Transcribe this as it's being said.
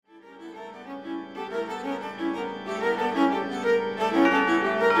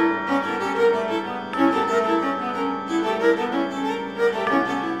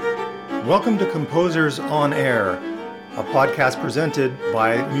Welcome to Composers on Air, a podcast presented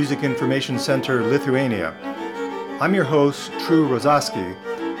by Music Information Center Lithuania. I'm your host, True Rozaski.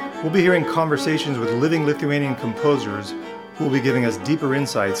 We'll be hearing conversations with living Lithuanian composers who will be giving us deeper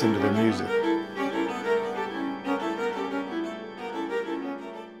insights into their music.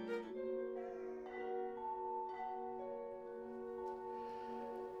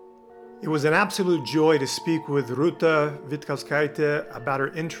 It was an absolute joy to speak with Rūta Vitkauskaitė about her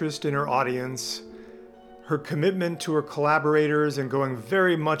interest in her audience, her commitment to her collaborators, and going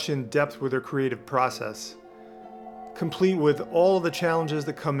very much in depth with her creative process, complete with all the challenges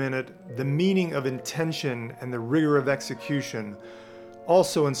that come in it, the meaning of intention and the rigor of execution,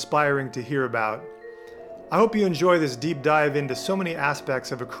 also inspiring to hear about. I hope you enjoy this deep dive into so many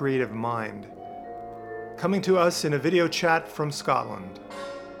aspects of a creative mind. Coming to us in a video chat from Scotland.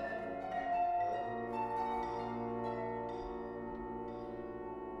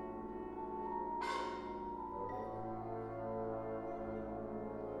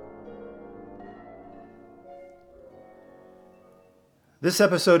 This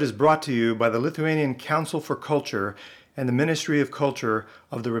episode is brought to you by the Lithuanian Council for Culture and the Ministry of Culture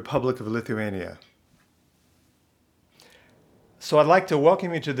of the Republic of Lithuania. So I'd like to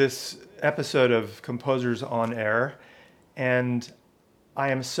welcome you to this episode of Composers on Air, and I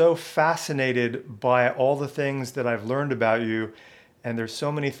am so fascinated by all the things that I've learned about you, and there's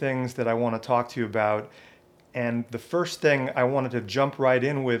so many things that I want to talk to you about. And the first thing I wanted to jump right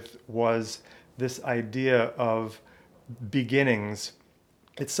in with was this idea of beginnings.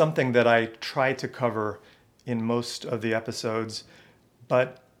 It's something that I try to cover in most of the episodes,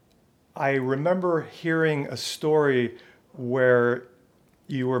 but I remember hearing a story where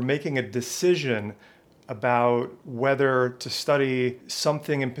you were making a decision about whether to study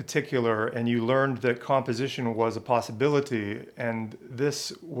something in particular, and you learned that composition was a possibility, and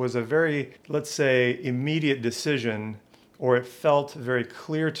this was a very, let's say, immediate decision, or it felt very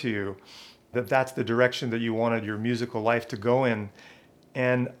clear to you that that's the direction that you wanted your musical life to go in.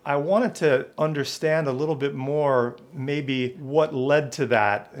 And I wanted to understand a little bit more maybe what led to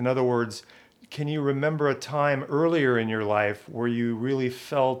that. In other words, can you remember a time earlier in your life where you really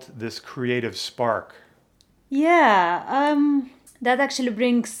felt this creative spark? Yeah, that actually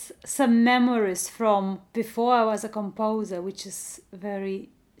brings some memories from before I was a composer, which is very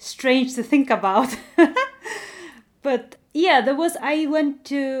strange to think about. But yeah, I went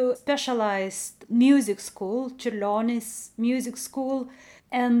to specialized music school, Čiurlionis music school,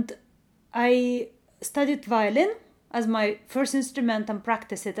 and I studied violin as my first instrument and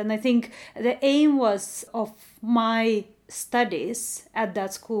practiced it. And I think the aim of my studies at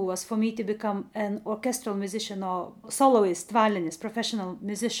that school was for me to become an orchestral musician or soloist, violinist, professional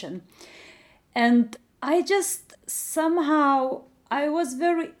musician. And I was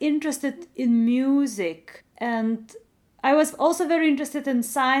very interested in music, and I was also very interested in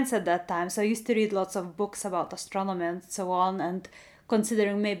science at that time. So I used to read lots of books about astronomy and so on, and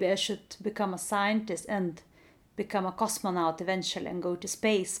considering maybe I should become a scientist and become a cosmonaut eventually and go to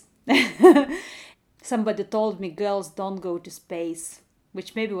space. Somebody told me girls don't go to space,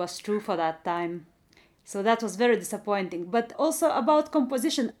 which maybe was true for that time. So that was very disappointing. But also about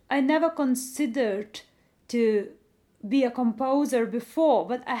composition, I never considered to be a composer before,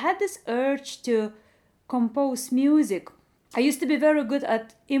 but I had this urge to compose music. I used to be very good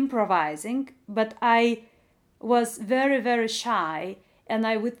at improvising, but I was very, very shy, and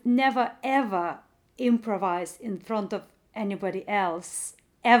I would never ever improvise in front of anybody else,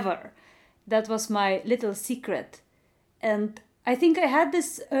 ever. That was my little secret. And I think I had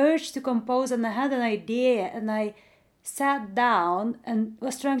this urge to compose, and I had an idea, and I sat down and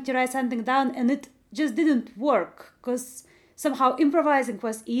was trying to write something down, and it just didn't work, because somehow improvising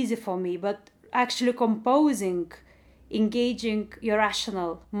was easy for me, but actually composing, engaging your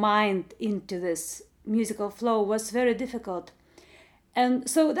rational mind into this musical flow was very difficult. And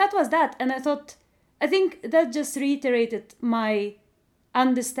so that was that. And I think that just reiterated my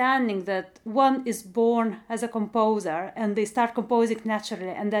understanding that one is born as a composer and they start composing naturally,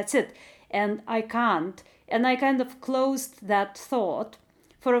 and that's it. And I can't. And I kind of closed that thought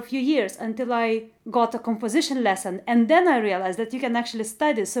for a few years until I got a composition lesson. And then I realized that you can actually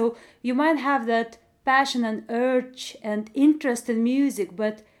study. So you might have that passion and urge and interest in music,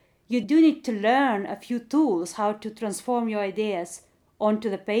 but you do need to learn a few tools, how to transform your ideas onto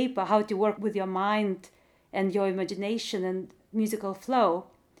the paper, how to work with your mind and your imagination and musical flow.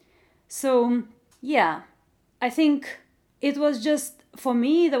 So yeah, I think it was just, for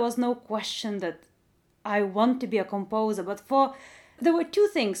me, there was no question that I want to be a composer, but there were two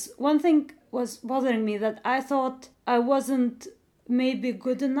things. One thing was bothering me, that I thought I wasn't maybe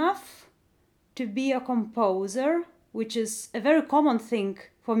good enough to be a composer, which is a very common thing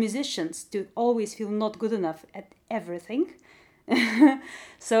for musicians to always feel not good enough at everything.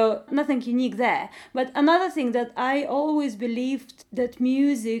 So nothing unique there. But another thing that I always believed that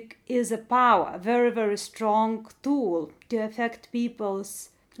music is a power, a very, very strong tool to affect people's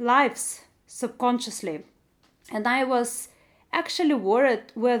lives subconsciously. And I was actually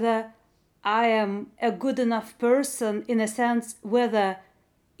worried whether I am a good enough person, in a sense, whether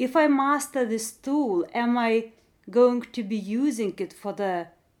if I master this tool, am I going to be using it for the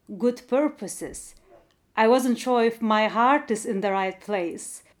good purposes? I wasn't sure if my heart is in the right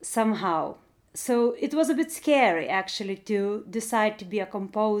place somehow. So it was a bit scary actually to decide to be a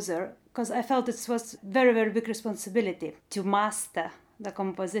composer, because I felt it was very, very big responsibility to master the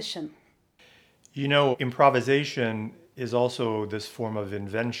composition. You know, improvisation is also this form of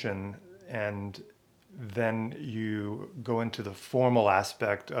invention, and then you go into the formal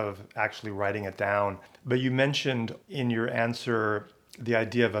aspect of actually writing it down. But you mentioned in your answer the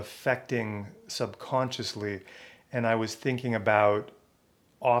idea of affecting subconsciously, and I was thinking about,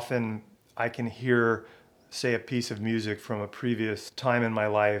 often I can hear, say, a piece of music from a previous time in my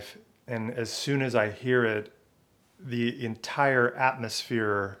life, and as soon as I hear it, the entire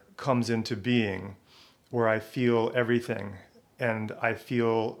atmosphere comes into being, where I feel everything and I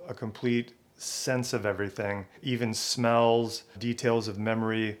feel a complete sense of everything, even smells, details of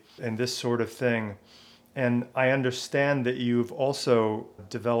memory, and this sort of thing. And I understand that you've also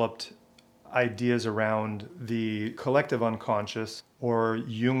developed ideas around the collective unconscious, or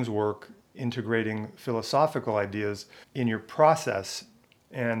Jung's work integrating philosophical ideas in your process.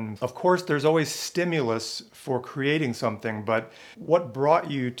 And of course, there's always stimulus for creating something, but what brought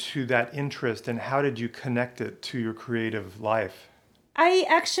you to that interest and how did you connect it to your creative life? I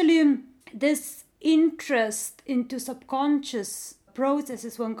actually, this interest into subconscious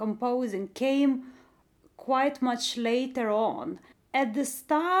processes when composing came quite much later on. At the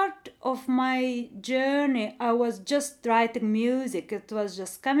start of my journey, I was just writing music. It was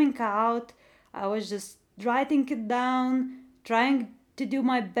just coming out. I was just writing it down, trying to do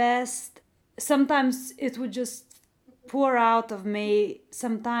my best. Sometimes it would just pour out of me.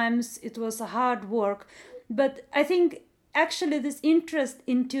 Sometimes it was a hard work. But I think actually this interest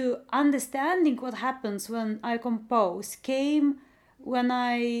into understanding what happens when I compose came when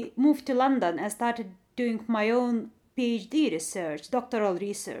I moved to London. I started doing my own PhD research, doctoral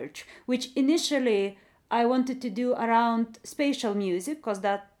research, which initially I wanted to do around spatial music, because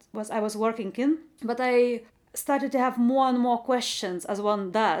that was I was working in. But I started to have more and more questions, as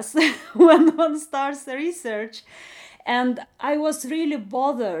one does when one starts the research. And I was really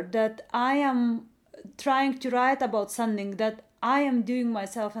bothered that I am trying to write about something that I am doing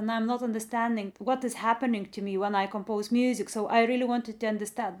myself, and I'm not understanding what is happening to me when I compose music. So I really wanted to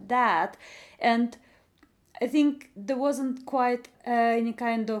understand that. And I think there wasn't quite any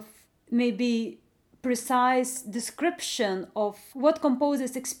kind of maybe precise description of what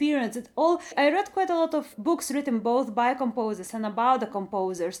composers experience. I read quite a lot of books written both by composers and about the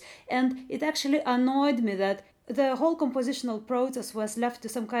composers, and it actually annoyed me that the whole compositional process was left to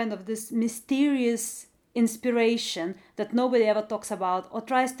some kind of this mysterious inspiration that nobody ever talks about or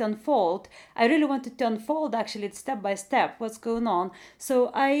tries to unfold. I really wanted to unfold actually step by step what's going on.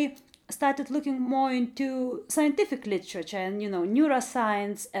 So I started looking more into scientific literature and,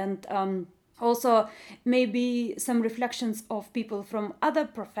 neuroscience, and also maybe some reflections of people from other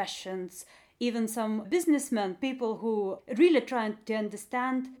professions, even some businessmen, people who really trying to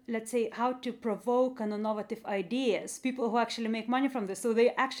understand, let's say, how to provoke an innovative ideas, people who actually make money from this. So they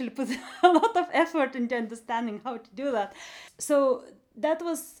actually put a lot of effort into understanding how to do that. So that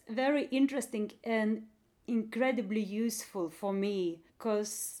was very interesting and incredibly useful for me,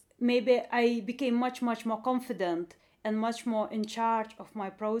 because maybe I became much, much more confident and much more in charge of my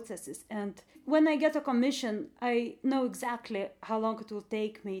processes. And when I get a commission, I know exactly how long it will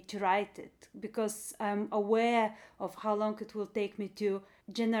take me to write it, because I'm aware of how long it will take me to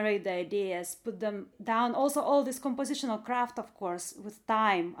generate the ideas, put them down. Also, all this compositional craft, of course, with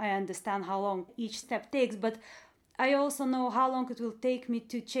time, I understand how long each step takes, but I also know how long it will take me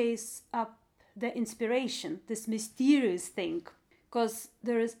to chase up the inspiration, this mysterious thing, because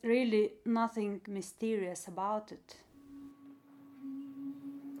there is really nothing mysterious about it.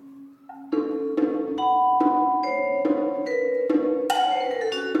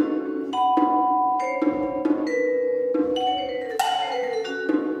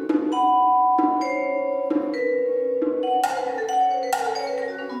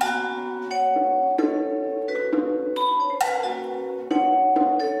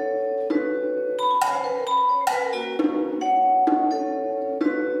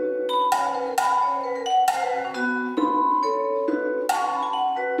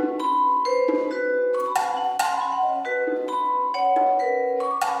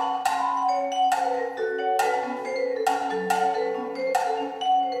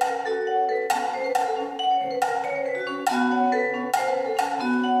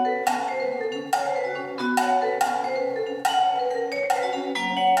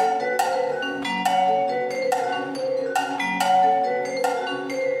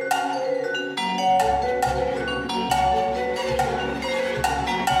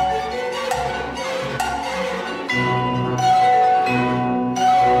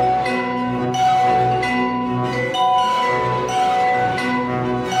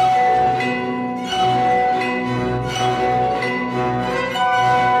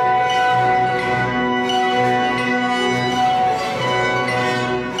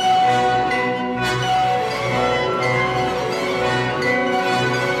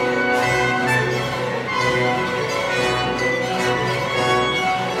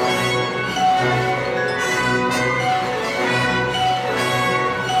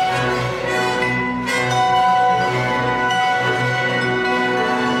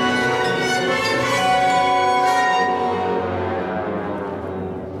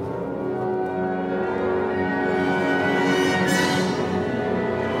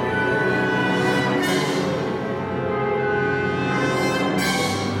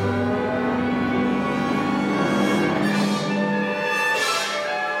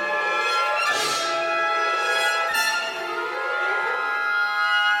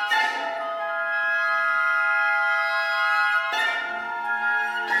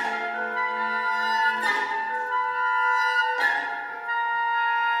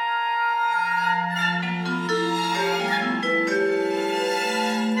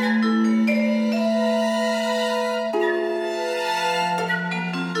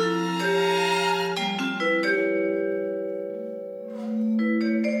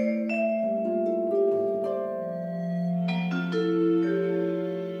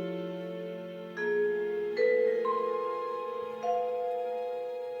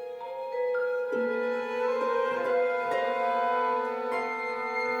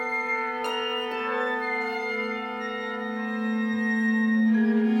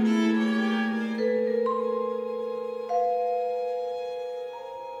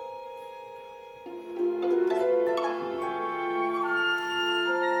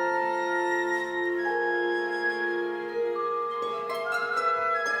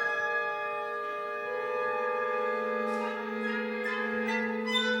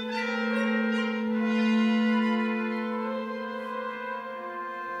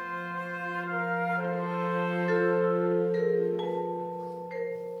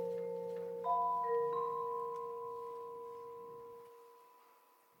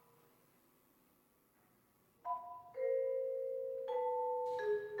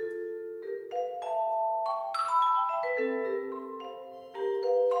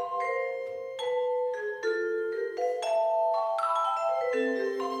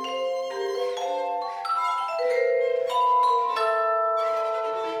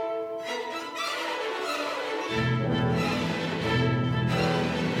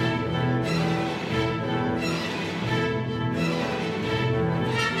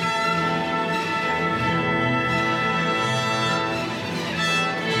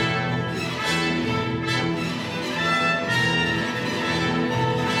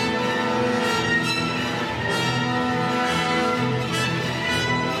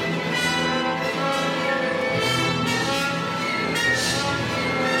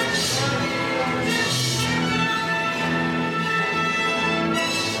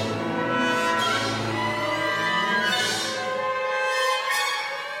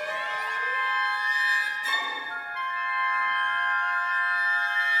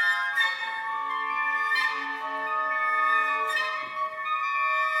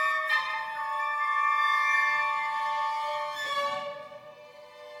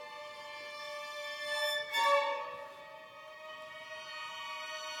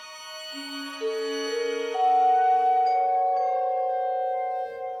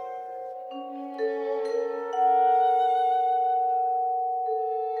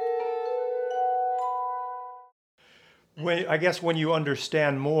 I guess when you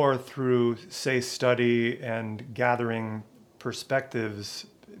understand more through, say, study and gathering perspectives,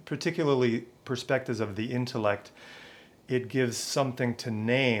 particularly perspectives of the intellect, it gives something to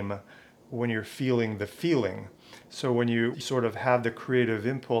name when you're feeling the feeling. So when you sort of have the creative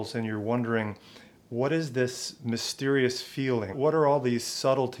impulse and you're wondering, what is this mysterious feeling? What are all these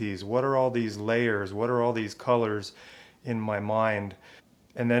subtleties? What are all these layers? What are all these colors in my mind?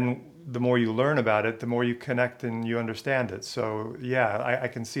 And then the more you learn about it, the more you connect and you understand it. So yeah, I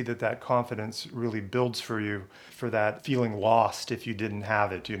can see that confidence really builds for you, for that feeling lost if you didn't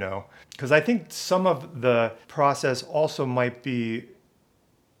have it, Because I think some of the process also might be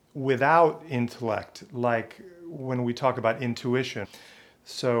without intellect, like when we talk about intuition.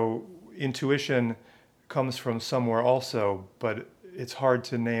 So intuition comes from somewhere also, but it's hard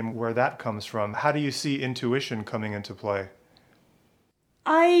to name where that comes from. How do you see intuition coming into play?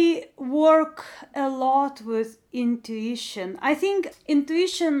 I work a lot with intuition. I think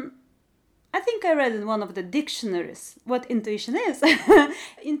I read in one of the dictionaries what intuition is.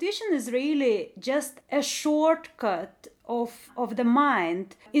 Intuition is really just a shortcut of the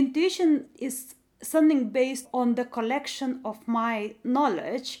mind. Intuition is something based on the collection of my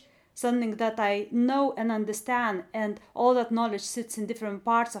knowledge, something that I know and understand, and all that knowledge sits in different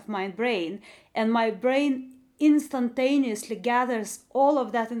parts of my brain, and my brain instantaneously gathers all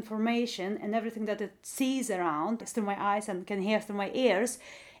of that information and everything that it sees around through my eyes and can hear through my ears.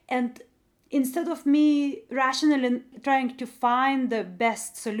 And instead of me rationally trying to find the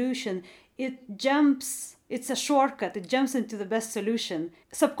best solution, it's a shortcut, it jumps into the best solution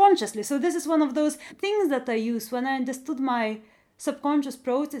subconsciously. So this is one of those things that I use when I understood my subconscious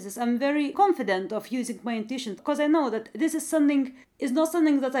processes. I'm very confident of using my intuition because I know that this is not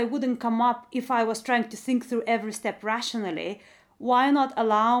something that I wouldn't come up if I was trying to think through every step rationally. Why not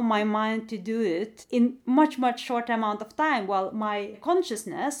allow my mind to do it in much, much shorter amount of time while my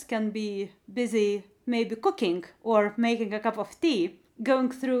consciousness can be busy maybe cooking or making a cup of tea,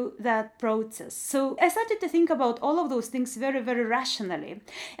 going through that process. So I started to think about all of those things very, very rationally.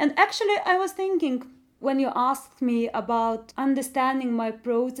 And actually I was thinking, when you asked me about understanding my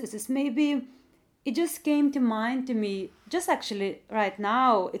processes, maybe it just came to mind to me, just actually right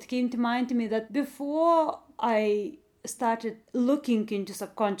now, it came to mind to me that before I started looking into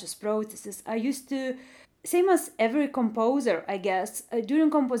subconscious processes, I used to, same as every composer, I guess,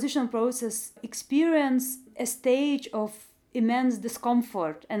 during composition process, experience a stage of immense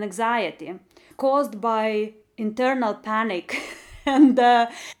discomfort and anxiety caused by internal panic and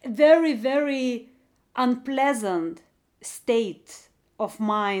very, very unpleasant state of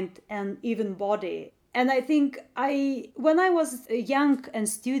mind and even body. And I think when I was a young and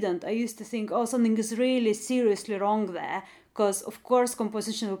student, I used to think, oh, something is really seriously wrong there. Because, of course,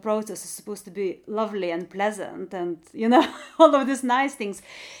 compositional process is supposed to be lovely and pleasant and, all of these nice things.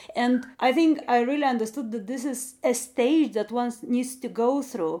 And I think I really understood that this is a stage that one needs to go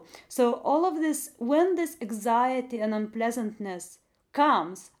through. So all of this, when this anxiety and unpleasantness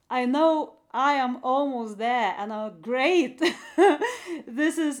comes, I know I am almost there and I'm great.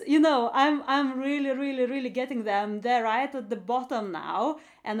 This is, I'm really, really, really getting there. I'm there right at the bottom now.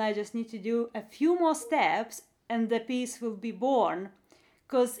 And I just need to do a few more steps and the piece will be born.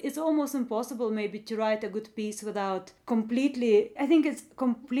 Because it's almost impossible maybe to write a good piece without completely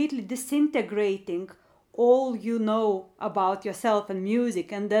disintegrating all you know about yourself and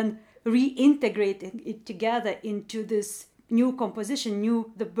music and then reintegrating it together into this new composition,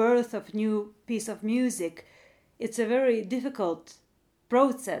 the birth of new piece of music. It's a very difficult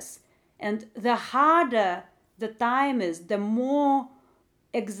process. And the harder the time is, the more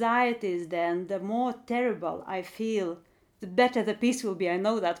anxiety is there and the more terrible I feel, the better the piece will be. I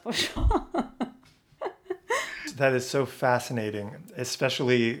know that for sure. That is so fascinating,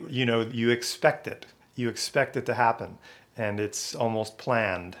 especially, you expect it. You expect it to happen, and it's almost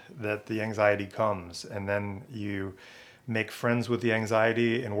planned that the anxiety comes, and then you make friends with the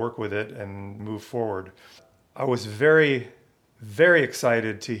anxiety and work with it and move forward. I was very, very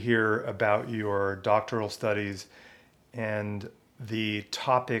excited to hear about your doctoral studies, and the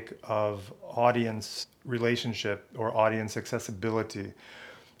topic of audience relationship or audience accessibility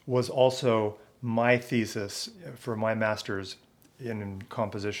was also my thesis for my master's in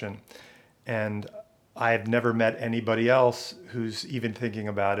composition. And I've never met anybody else who's even thinking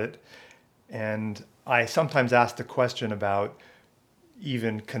about it. And I sometimes ask the question about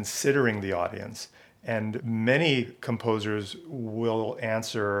even considering the audience. And many composers will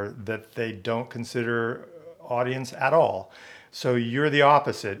answer that they don't consider audience at all. So you're the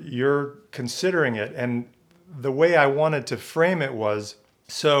opposite. You're considering it. And the way I wanted to frame it was,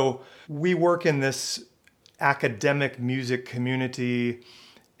 so we work in this academic music community,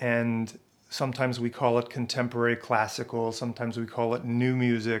 and sometimes we call it contemporary classical, sometimes we call it new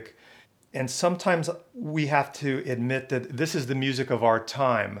music. And sometimes we have to admit that this is the music of our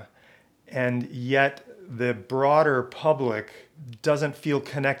time. And yet the broader public doesn't feel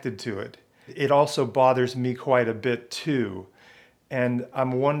connected to it. It also bothers me quite a bit too. And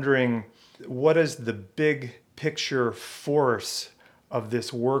I'm wondering, what is the big picture force of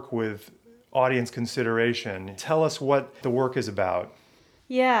this work with audience consideration? Tell us what the work is about.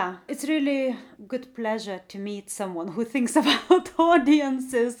 Yeah, it's really good pleasure to meet someone who thinks about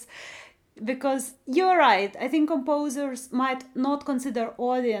audiences, because you're right. I think composers might not consider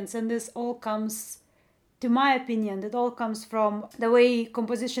audience, and this all comes, to my opinion, it all comes from the way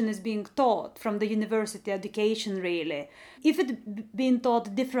composition is being taught, from the university education, really. If it been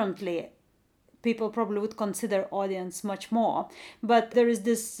taught differently, people probably would consider audience much more. But there is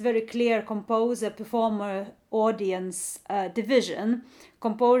this very clear composer, performer, audience division.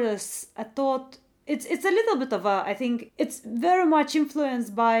 Composers are taught, it's a little bit of a, I think, it's very much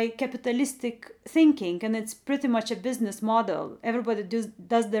influenced by capitalistic thinking, and it's pretty much a business model. Everybody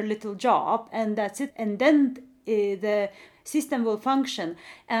does their little job, and that's it. And then the system will function.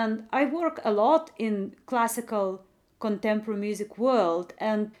 And I work a lot in classical contemporary music world,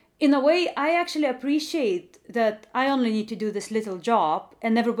 and in a way, I actually appreciate that I only need to do this little job,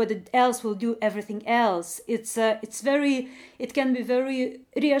 and everybody else will do everything else. It can be very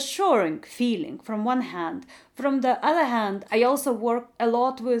reassuring feeling from one hand. From the other hand, I also work a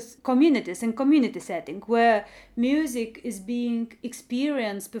lot with communities in community setting, where music is being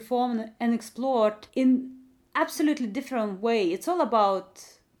experienced, performed, and explored in absolutely different way. It's all about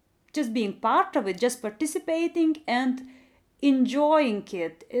just being part of it, just participating and enjoying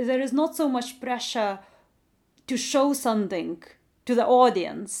it. There is not so much pressure to show something to the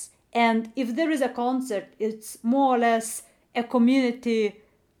audience. And if there is a concert, it's more or less a community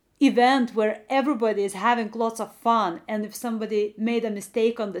event where everybody is having lots of fun. And if somebody made a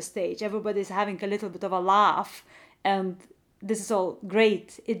mistake on the stage, everybody is having a little bit of a laugh. And this is all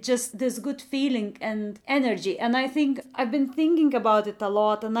great. It's just this good feeling and energy. And I think I've been thinking about it a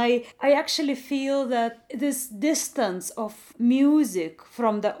lot. And I actually feel that this distance of music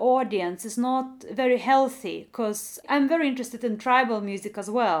from the audience is not very healthy, because I'm very interested in tribal music as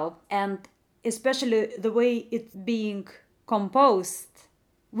well. And especially the way it's being composed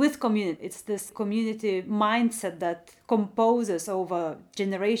with community. It's this community mindset that composes over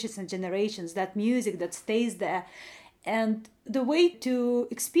generations and generations, that music that stays there. And the way to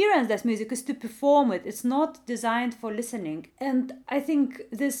experience that music is to perform it. It's not designed for listening. And I think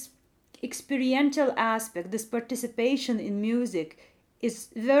this experiential aspect, this participation in music, is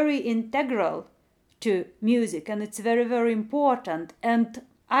very integral to music, and it's very, very important. And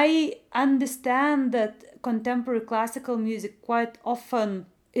I understand that contemporary classical music quite often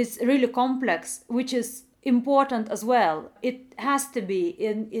is really complex, which is important as well. It has to be,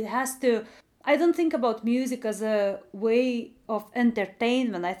 it has to. I don't think about music as a way of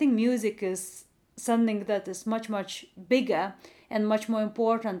entertainment. I think music is something that is much, much bigger and much more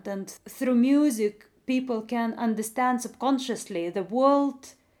important. And through music, people can understand subconsciously the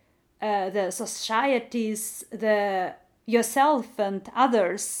world, the societies, yourself and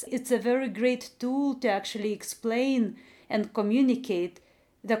others. It's a very great tool to actually explain and communicate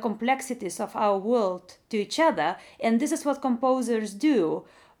the complexities of our world to each other. And this is what composers do.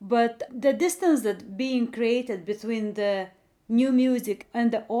 But the distance that being created between the new music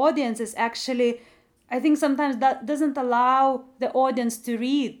and the audience is actually I think sometimes that doesn't allow the audience to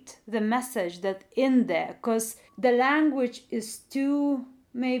read the message that in there, because the language is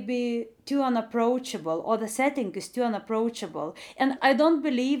maybe too unapproachable, or the setting is too unapproachable. And I don't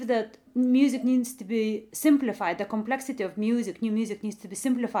believe that music needs to be simplified. The complexity of music, new music, needs to be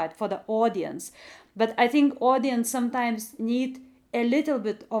simplified for the audience. But I think audience sometimes need a little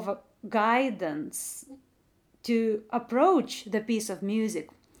bit of a guidance to approach the piece of music.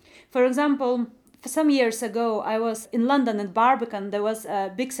 For example, some years ago, I was in London at Barbican. There was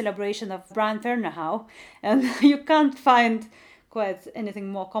a big celebration of Brian Fernahau, and you can't find quite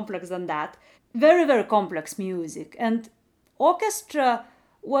anything more complex than that. Very, very complex music. And orchestra,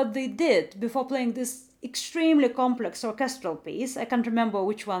 what they did before playing this extremely complex orchestral piece, I can't remember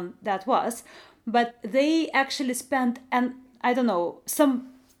which one that was, but they actually spent, some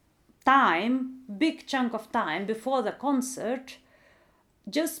time, big chunk of time before the concert,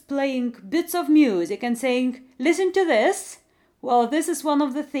 just playing bits of music and saying, listen to this. Well, this is one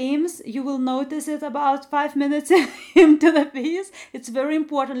of the themes. You will notice it about 5 minutes into the piece. It's very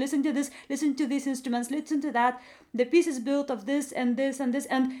important. Listen to this, listen to these instruments, listen to that. The piece is built of this and this and this,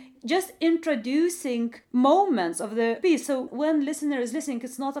 and just introducing moments of the piece. So when listener is listening,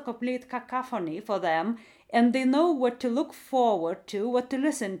 it's not a complete cacophony for them, and they know what to look forward to, what to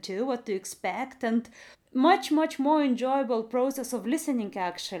listen to, what to expect, and much, much more enjoyable process of listening,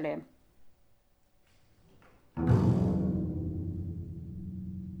 actually.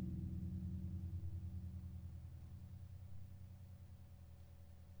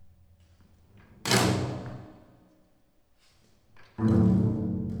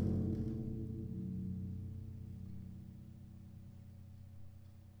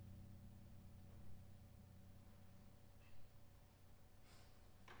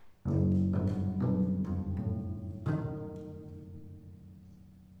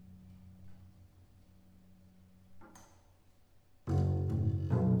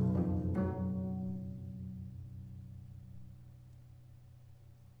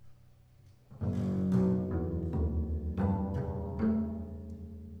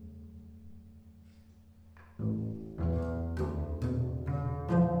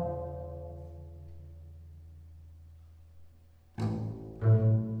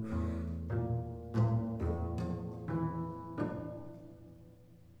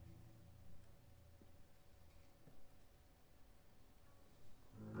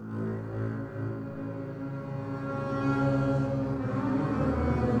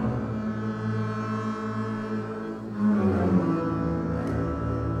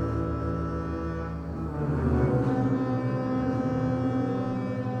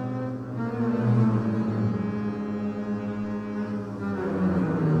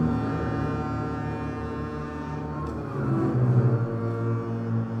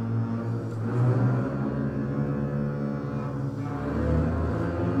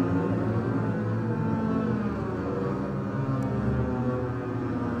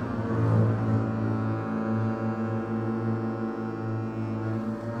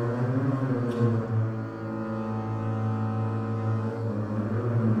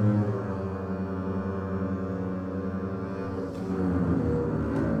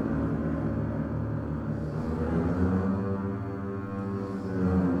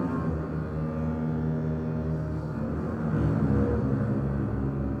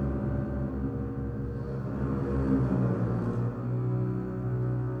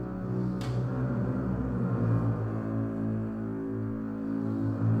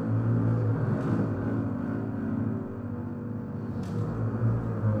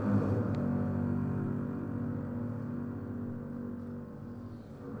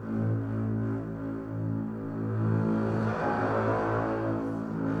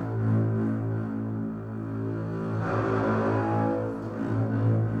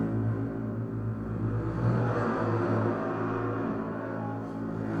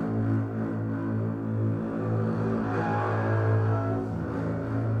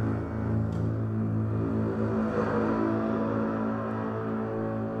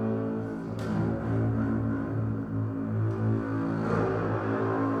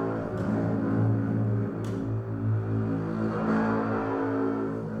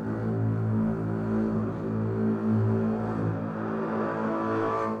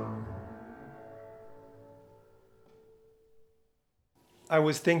 I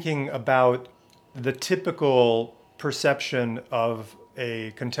was thinking about the typical perception of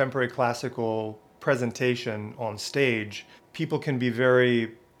a contemporary classical presentation on stage. People can be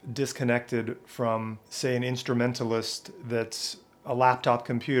very disconnected from, say, an instrumentalist that's a laptop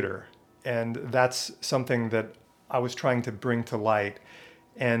computer. And that's something that I was trying to bring to light.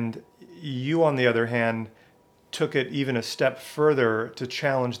 And You, on the other hand, took it even a step further to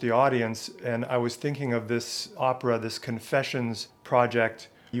challenge the audience. And I was thinking of this opera, this Confessions project.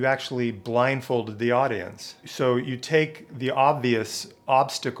 You actually blindfolded the audience. So you take the obvious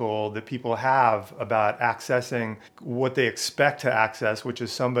obstacle that people have about accessing what they expect to access, which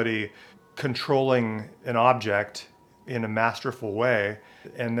is somebody controlling an object in a masterful way.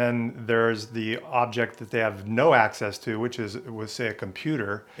 And then there's the object that they have no access to, which was say a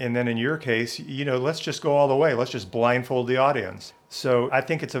computer. And then in your case, let's just go all the way. Let's just blindfold the audience. So I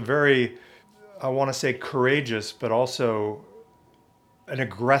think it's a very, I want to say courageous, but also an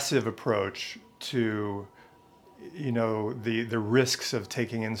aggressive approach to the risks of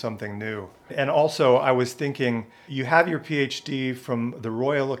taking in something new. And also I was thinking, you have your PhD from the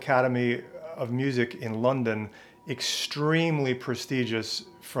Royal Academy of Music in London, extremely prestigious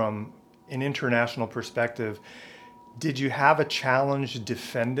from an international perspective. Did you have a challenge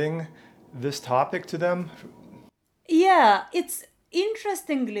defending this topic to them? Yeah, it's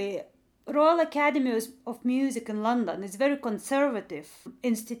interestingly, Royal Academy of Music in London is a very conservative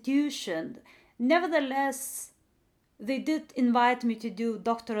institution. Nevertheless, they did invite me to do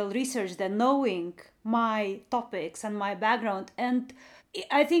doctoral research there, knowing my topics and my background. And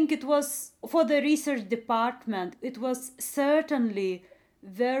I think it was, for the research department, it was certainly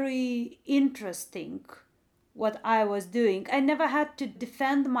very interesting what I was doing. I never had to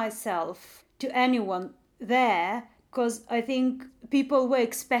defend myself to anyone there, because I think people were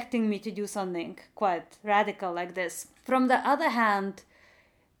expecting me to do something quite radical like this. From the other hand,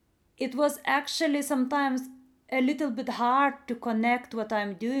 it was actually sometimes a little bit hard to connect what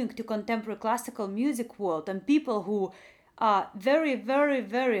I'm doing to contemporary classical music world and people who are very, very,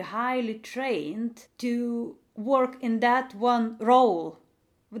 very highly trained to work in that one role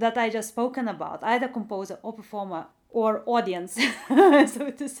that I just spoken about, either composer or performer or audience, so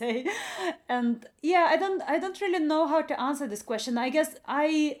to say. And yeah, I don't really know how to answer this question. I guess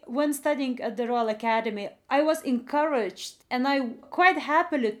when studying at the Royal Academy, I was encouraged, and I quite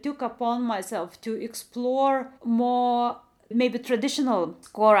happily took upon myself to explore more maybe traditional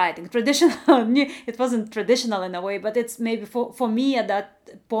score writing. It wasn't traditional in a way, but it's maybe for me at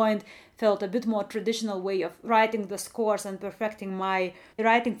that point felt a bit more traditional way of writing the scores and perfecting my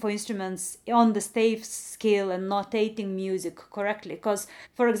writing for instruments on the stave scale and notating music correctly. Because,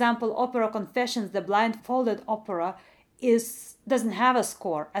 for example, opera Confessions, the blindfolded opera, doesn't have a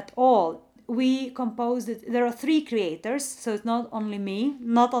score at all. We composed it. There are 3 creators, so it's not only me,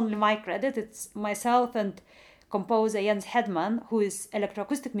 not only my credit. It's myself and composer Jens Hedman, who is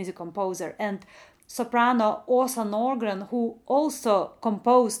electroacoustic music composer, and soprano Åsa Norgren, who also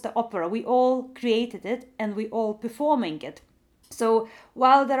composed the opera. We all created it and we all performing it. So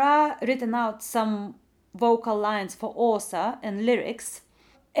while there are written out some vocal lines for Åsa and lyrics,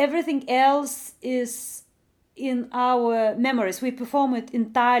 everything else is in our memories. We perform it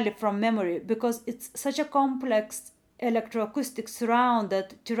entirely from memory because it's such a complex electroacoustic surround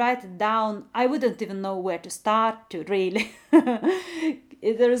that to write it down, I wouldn't even know where to start to, really.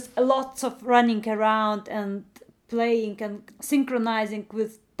 There's lots of running around and playing and synchronizing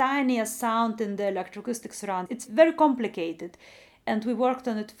with tiniest sound in the electroacoustic surround. It's very complicated, and we worked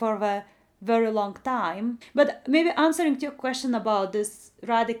on it for a very long time. But maybe answering to your question about this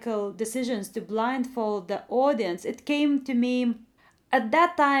radical decisions to blindfold the audience, it came to me at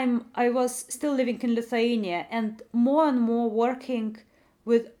that time. I was still living in Lithuania and more working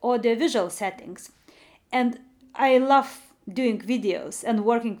with audiovisual settings. And I love doing videos and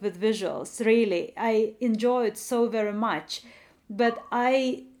working with visuals, really. I enjoy it so very much. But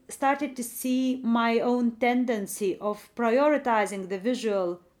I started to see my own tendency of prioritizing the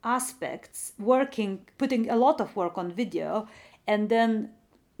visual aspects, putting a lot of work on video, and then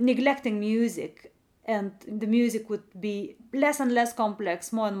neglecting music. And the music would be less and less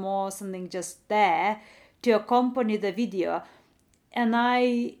complex, more and more something just there to accompany the video. And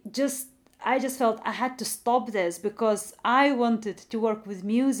I just felt I had to stop this because I wanted to work with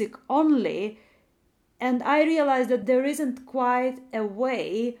music only. And I realized that there isn't quite a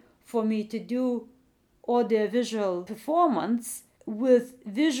way for me to do audiovisual performance with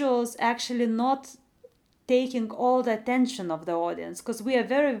visuals actually not taking all the attention of the audience, because we are a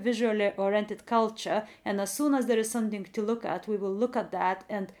very visually oriented culture, and as soon as there is something to look at, we will look at that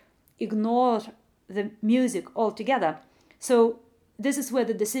and ignore the music altogether. So this is where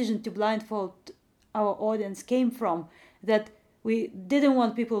the decision to blindfold our audience came from, that we didn't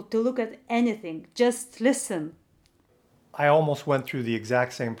want people to look at anything, just listen. I almost went through the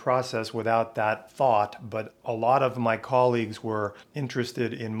exact same process without that thought, but a lot of my colleagues were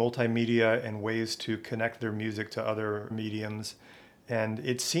interested in multimedia and ways to connect their music to other mediums. And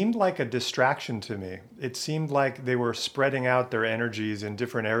it seemed like a distraction to me. It seemed like they were spreading out their energies in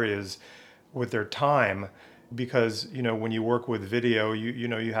different areas with their time, because when you work with video,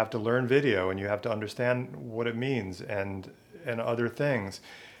 you have to learn video and you have to understand what it means and other things.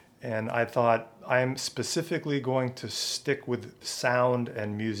 And I thought, I'm specifically going to stick with sound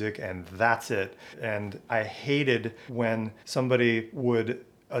and music, and that's it. And I hated when somebody would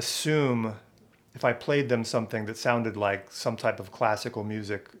assume, if I played them something that sounded like some type of classical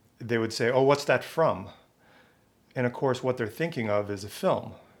music, they would say, "Oh, what's that from?" And of course, what they're thinking of is a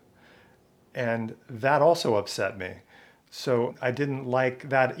film. And that also upset me. So I didn't like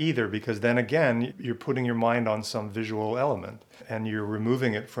that either, because then again, you're putting your mind on some visual element and you're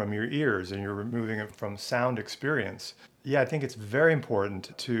removing it from your ears and you're removing it from sound experience. Yeah, I think it's very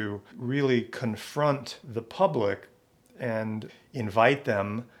important to really confront the public and invite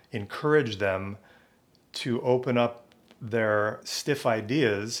them, encourage them to open up their stiff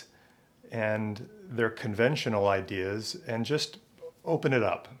ideas and their conventional ideas and just open it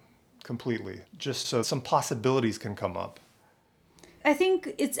up completely, just so some possibilities can come up. I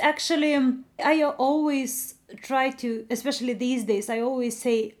think it's actually, I always try to, especially these days, I always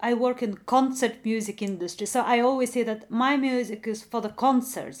say I work in concert music industry. So I always say that my music is for the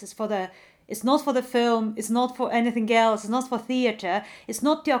concerts, it's not for the film, it's not for anything else, it's not for theater, it's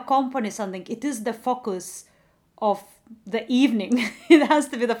not to accompany something, it is the focus of the evening. It has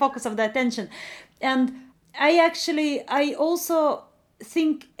to be the focus of the attention. And I also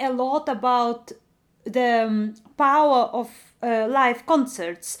think a lot about the power of live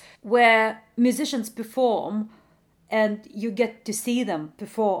concerts where musicians perform and you get to see them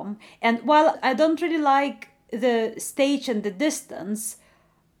perform. And while I don't really like the stage and the distance,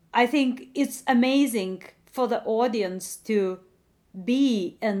 I think it's amazing for the audience to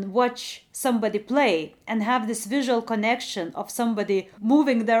be and watch somebody play and have this visual connection of somebody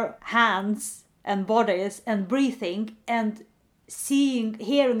moving their hands and bodies and breathing and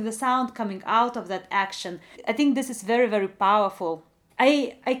hearing the sound coming out of that action. I think this is very, very powerful.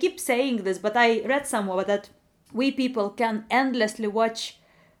 I keep saying this, but I read somewhere that we people can endlessly watch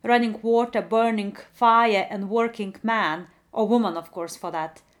running water, burning fire, and working man, or woman, of course, for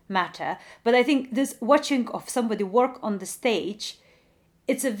that matter. But I think this watching of somebody work on the stage,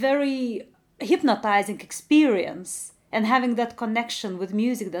 it's a very hypnotizing experience, and having that connection with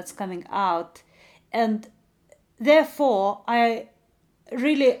music that's coming out. And therefore, I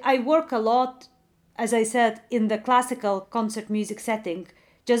work a lot, as I said, in the classical concert music setting,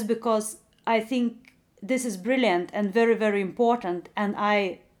 just because I think this is brilliant and very, very important. And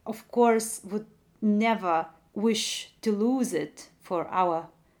I, of course, would never wish to lose it for our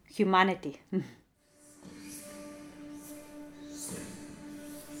humanity.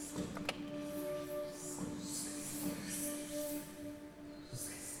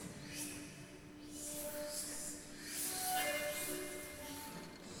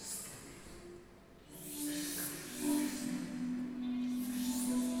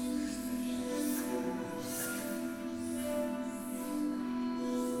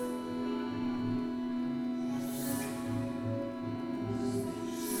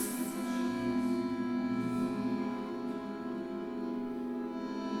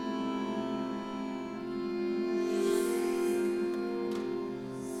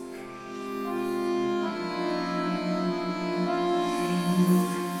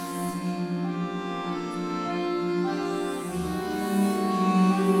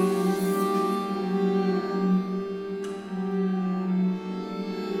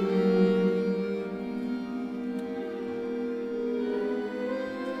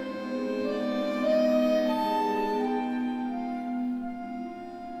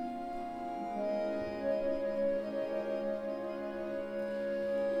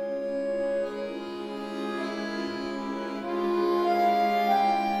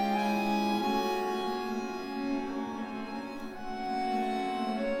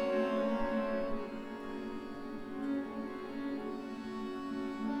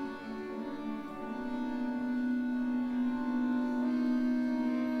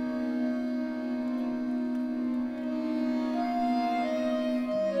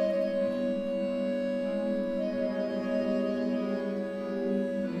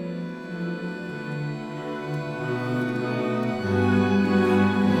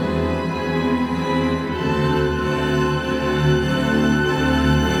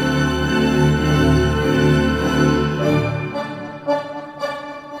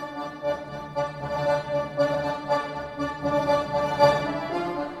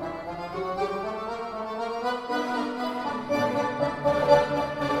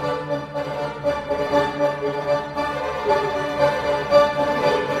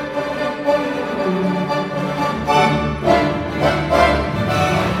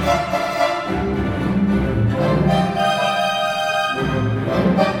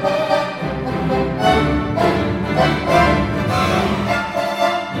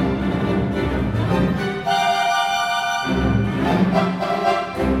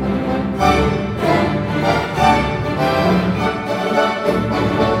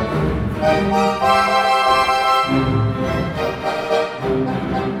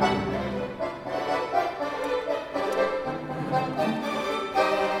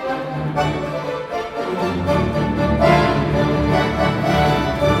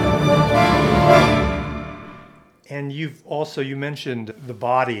 And you mentioned the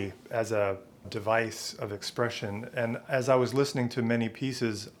body as a device of expression. And as I was listening to many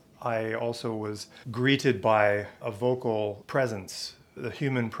pieces, I also was greeted by a vocal presence, the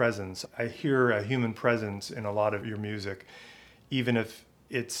human presence. I hear a human presence in a lot of your music, even if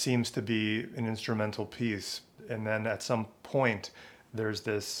it seems to be an instrumental piece. And then at some point, there's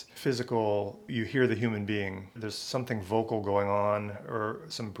this physical, you hear the human being. There's something vocal going on or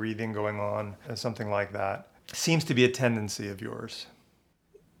some breathing going on, something like that. Seems to be a tendency of yours.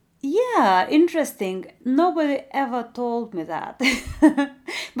 Yeah, interesting. Nobody ever told me that.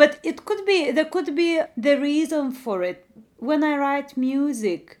 But there could be the reason for it. When I write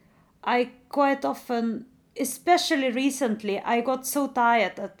music, I quite often, especially recently, I got so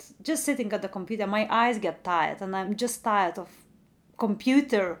tired at just sitting at the computer. My eyes get tired, and I'm just tired of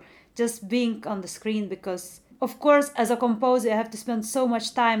computer just being on the screen, because of course as a composer you have to spend so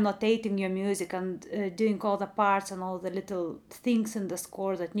much time notating your music and doing all the parts and all the little things in the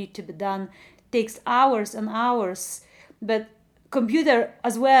score that need to be done. It takes hours and hours. But computer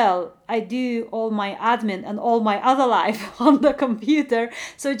as well, I do all my admin and all my other life on the computer,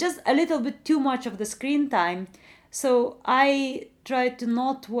 so just a little bit too much of the screen time. So I try to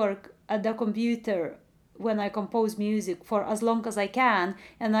not work at the computer when I compose music for as long as I can,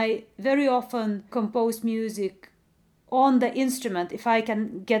 and I very often compose music on the instrument if I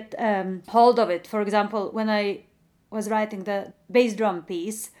can get hold of it. For example, when I was writing the bass drum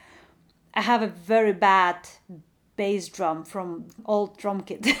piece, I have a very bad bass drum from old drum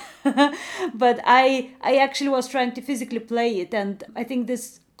kit, but I actually was trying to physically play it, and I think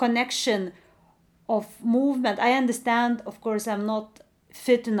this connection of movement, I understand, of course I'm not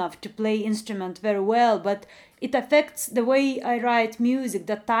fit enough to play instrument very well, but it affects the way I write music,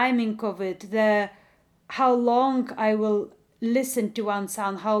 the timing of it, the how long I will listen to one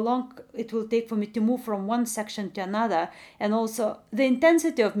sound, how long it will take for me to move from one section to another, and also the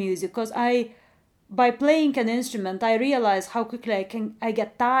intensity of music, because by playing an instrument I realize how quickly I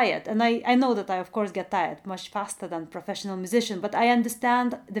get tired, and I know that I of course get tired much faster than professional musician, but I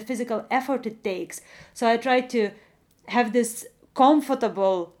understand the physical effort it takes, so I try to have this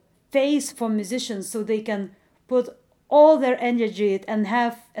comfortable phase for musicians so they can put all their energy in and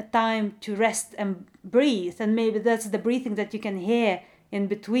have a time to rest and breathe. And maybe that's the breathing that you can hear in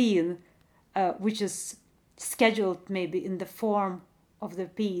between, which is scheduled maybe in the form of the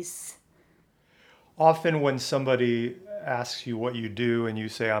piece. Often when somebody asks you what you do and you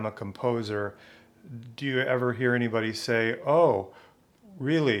say, I'm a composer, do you ever hear anybody say, oh,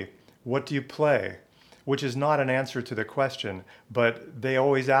 really? What do you play? Which is not an answer to the question, but they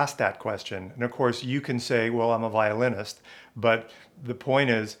always ask that question. And of course, you can say, well, I'm a violinist, but the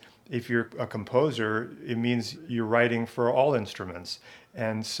point is, if you're a composer, it means you're writing for all instruments.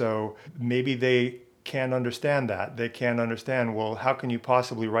 And so maybe they can't understand that. They can't understand, well, how can you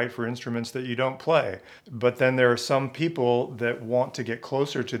possibly write for instruments that you don't play? But then there are some people that want to get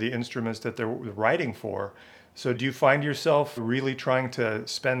closer to the instruments that they're writing for. So do you find yourself really trying to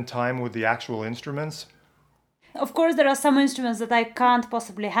spend time with the actual instruments? Of course, there are some instruments that I can't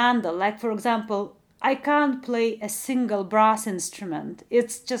possibly handle. Like, for example, I can't play a single brass instrument.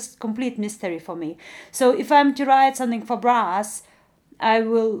 It's just complete mystery for me. So if I'm to write something for brass, I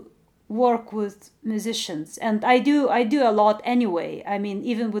will work with musicians. And I do a lot anyway. I mean,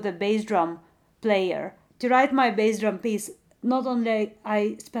 even with a bass drum player. To write my bass drum piece, not only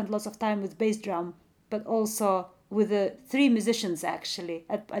I spent lots of time with bass drum, but also with the three musicians actually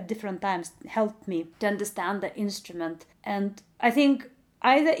at different times helped me to understand the instrument. And I think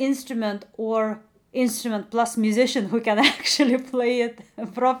either instrument or instrument plus musician who can actually play it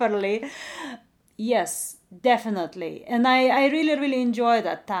properly, yes, definitely. And I really, really enjoy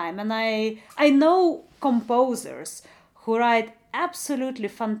that time. And I know composers who write absolutely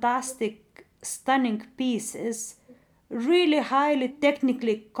fantastic, stunning pieces, really highly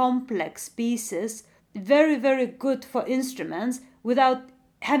technically complex pieces, very, very good for instruments, without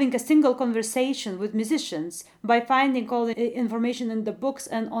having a single conversation with musicians, by finding all the information in the books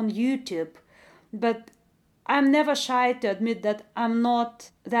and on YouTube. But I'm never shy to admit that I'm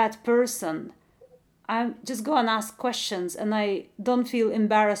not that person. I just go and ask questions, and I don't feel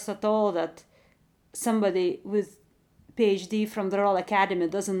embarrassed at all that somebody with PhD from the Royal Academy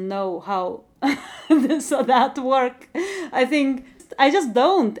doesn't know how this or that work. I think I just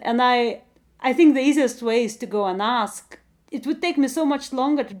don't, and I think the easiest way is to go and ask. It would take me so much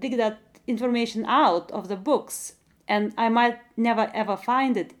longer to dig that information out of the books, and I might never ever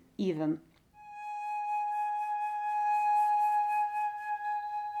find it even.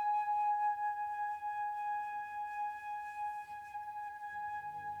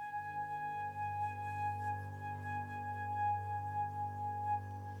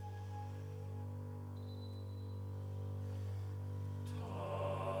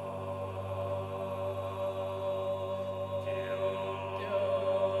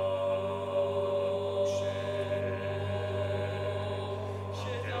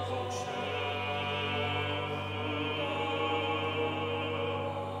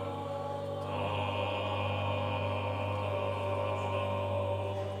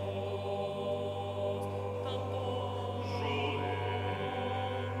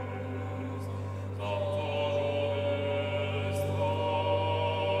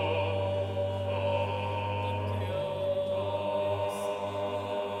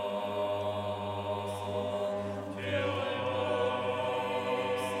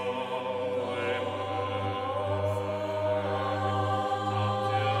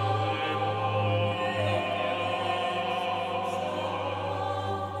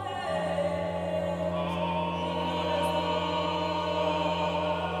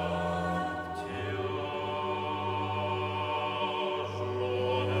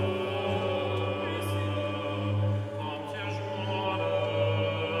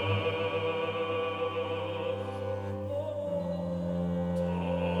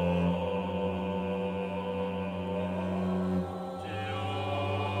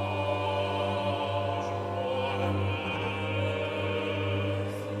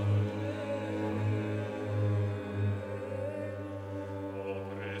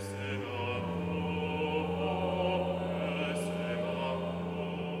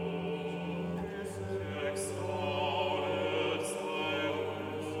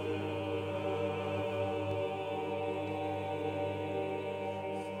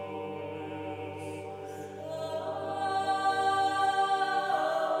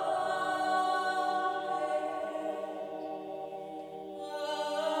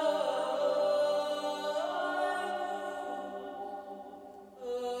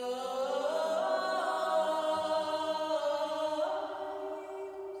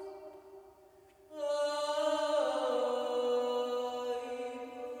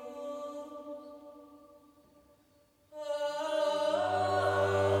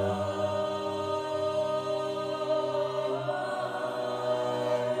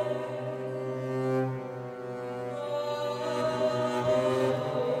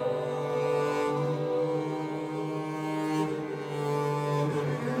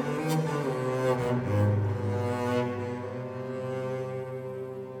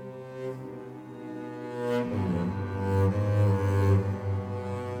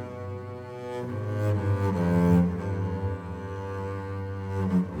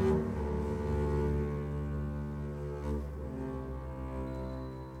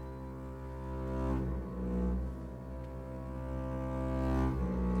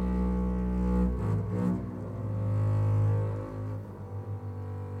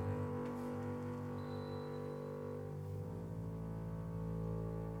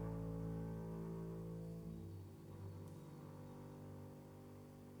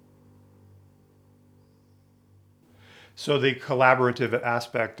 So the collaborative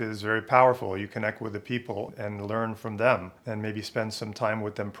aspect is very powerful. You connect with the people and learn from them and maybe spend some time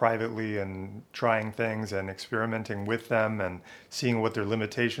with them privately and trying things and experimenting with them and seeing what their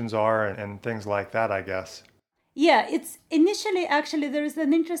limitations are and things like that, I guess. Yeah, it's initially actually there is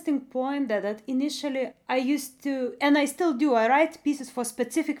an interesting point that initially I used to, and I still do, I write pieces for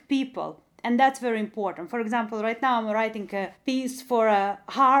specific people, and that's very important. For example, right now I'm writing a piece for a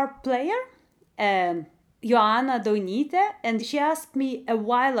harp player, um, Joanna Doinite, and she asked me a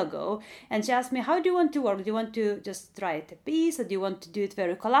while ago, and she asked me, how do you want to work? Do you want to just write a piece, or do you want to do it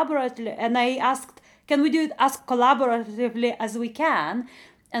very collaboratively? And I asked, can we do it as collaboratively as we can?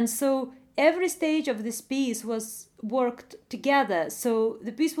 And so every stage of this piece was worked together. So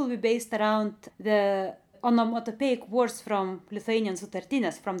the piece will be based around the onomatopoeic words from Lithuanian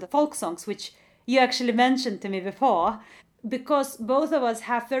sutartinės, from the folk songs, which you actually mentioned to me before, because both of us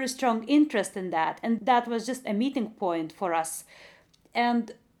have very strong interest in that, and that was just a meeting point for us.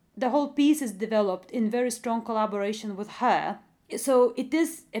 And the whole piece is developed in very strong collaboration with her. So it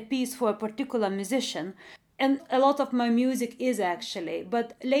is a piece for a particular musician, and a lot of my music is actually.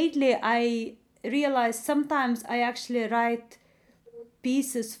 But lately I realized sometimes I actually write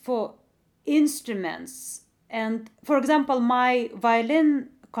pieces for instruments. And for example, my violin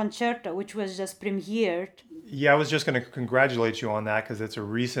concerto, which was just premiered. Yeah, I was just going to congratulate you on that because it's a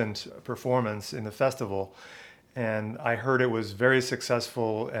recent performance in the festival. And I heard it was very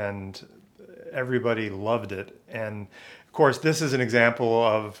successful and everybody loved it. And of course, this is an example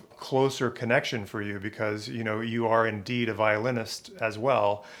of closer connection for you because, you know, you are indeed a violinist as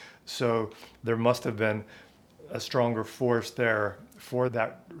well. So there must have been a stronger force there for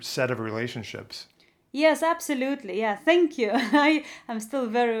that set of relationships. Yes, absolutely. Yeah, thank you. I'm still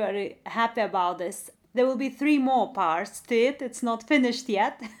very, very happy about this. There will be 3 more parts to it. It's not finished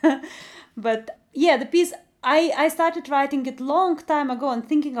yet. But yeah, the piece, I started writing it long time ago and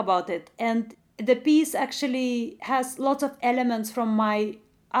thinking about it. And the piece actually has lots of elements from my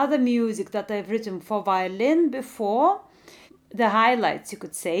other music that I've written for violin before, the highlights, you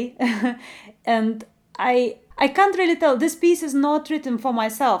could say. And I can't really tell. This piece is not written for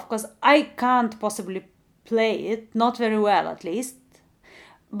myself because I can't possibly play it, not very well at least.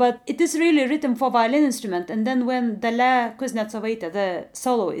 But it is really written for violin instrument. And then when Dalia Kuznetsovaitė, the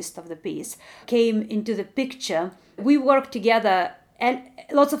soloist of the piece, came into the picture, we worked together. And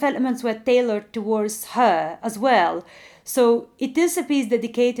lots of elements were tailored towards her as well. So it is a piece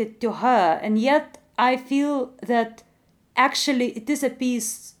dedicated to her. And yet I feel that actually it is a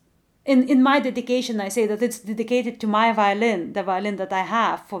piece, in my dedication I say that it's dedicated to my violin, the violin that I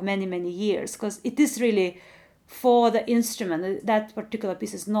have for many, many years. Because it is really for the instrument. That particular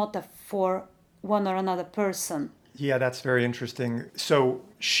piece is not for one or another person. Yeah, that's very interesting. So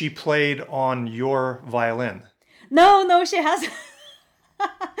she played on your violin. No, she has.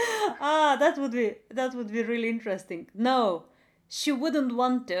 That would be really interesting. No, she wouldn't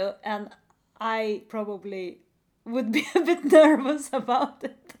want to, and I probably would be a bit nervous about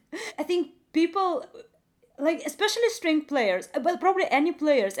it. I think people, like especially string players, but probably any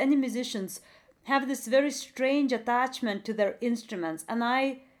players, any musicians, have this very strange attachment to their instruments. And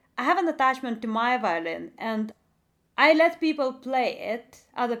I have an attachment to my violin, and I let people play it,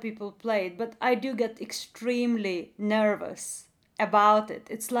 other people play it, but I do get extremely nervous about it.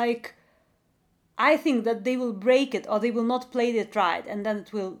 It's like I think that they will break it or they will not play it right, and then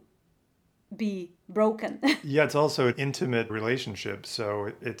it will be broken. Yeah, it's also an intimate relationship.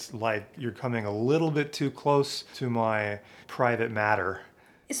 So it's like you're coming a little bit too close to my private matter.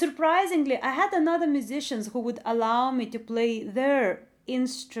 Surprisingly, I had another musicians who would allow me to play their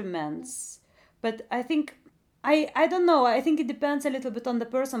instruments, but I think I don't know. I think it depends a little bit on the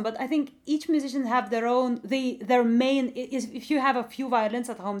person, but I think each musician have their own their main is if you have a few violins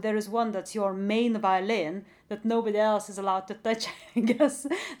at home, there is one that's your main violin that nobody else is allowed to touch. I guess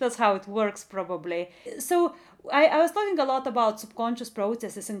that's how it works probably. So I was talking a lot about subconscious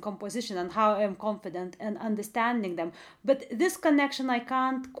processes in composition and how I'm confident and understanding them. But this connection I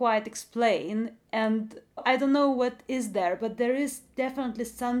can't quite explain, and I don't know what is there, but there is definitely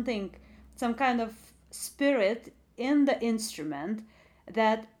something, some kind of spirit in the instrument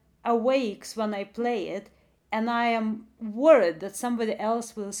that awakes when I play it, and I am worried that somebody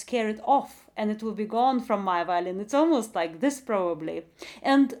else will scare it off and it will be gone from my violin. It's almost like this probably.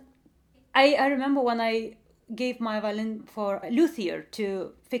 And I remember when I gave my violin for a luthier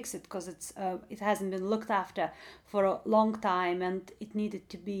to fix it because it hasn't been looked after for a long time and it needed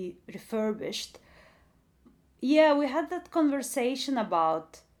to be refurbished. Yeah, we had that conversation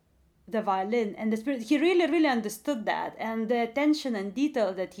about the violin and the spirit. He really understood that, and the attention and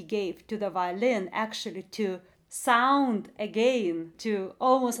detail that he gave to the violin actually to sound again, to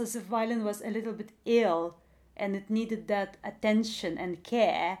almost as if violin was a little bit ill and it needed that attention and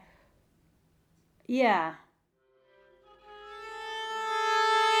care. Yeah.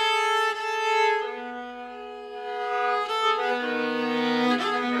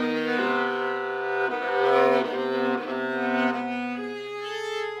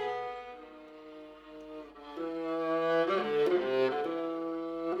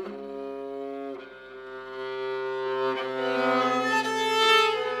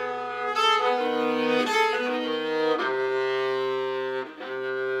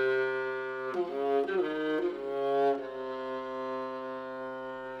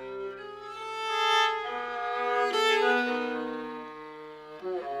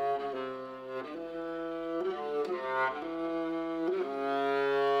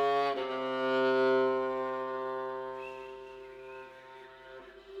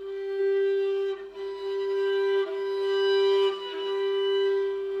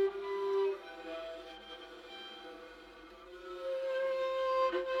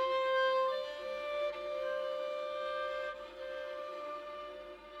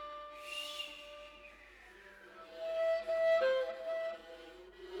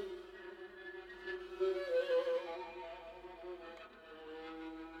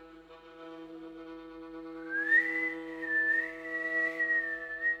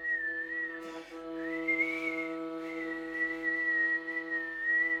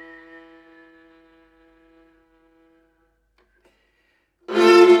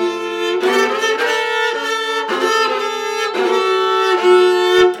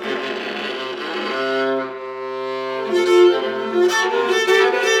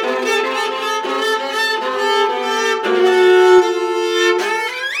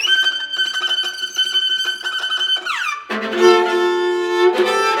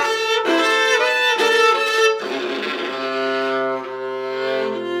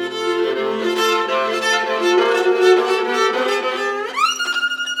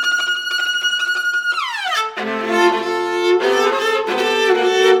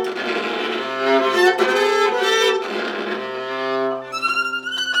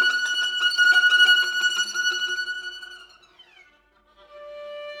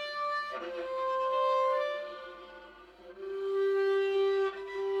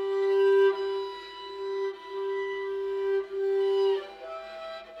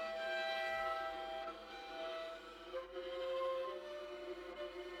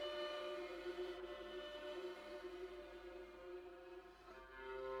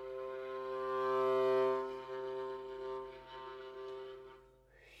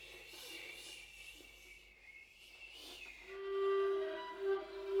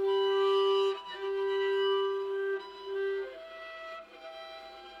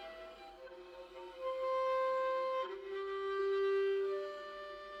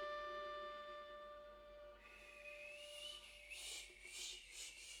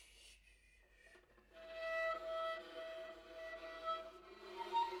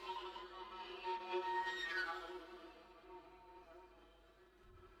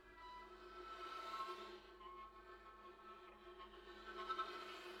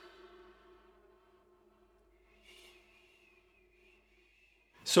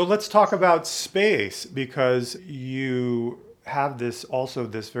 So let's talk about space, because you have this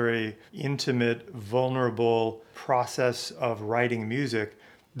very intimate, vulnerable process of writing music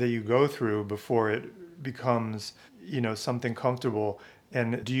that you go through before it becomes, something comfortable.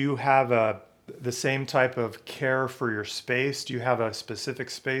 And do you have the same type of care for your space? Do you have a specific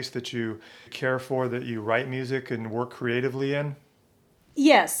space that you care for, that you write music and work creatively in?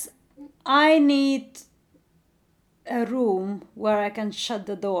 Yes, I need a room where I can shut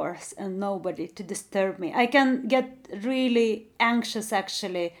the doors and nobody to disturb me. I can get really anxious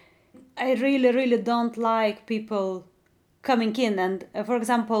actually. I really, really don't like people coming in. And for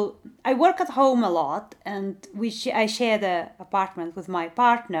example, I work at home a lot, and I share the apartment with my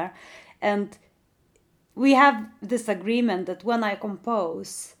partner, and we have this agreement that when I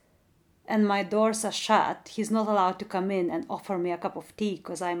compose and my doors are shut, he's not allowed to come in and offer me a cup of tea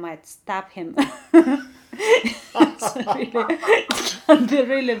because I might stab him. It can be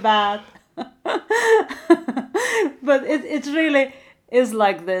really bad. But it really is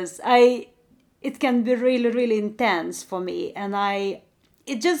like this. It can be really, really intense for me, and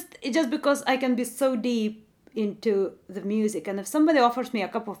it just because I can be so deep into the music, and if somebody offers me a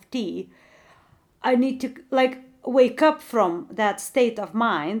cup of tea, I need to wake up from that state of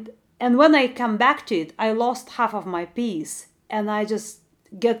mind, and when I come back to it, I lost half of my peace, and I just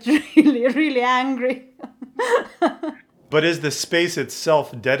get really, really angry. But is the space itself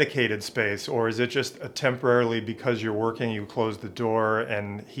dedicated space, or is it just a temporarily because you're working, you close the door and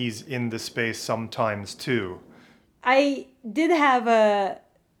he's in the space sometimes too? I did have a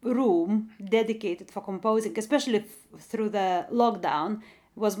room dedicated for composing, especially through the lockdown.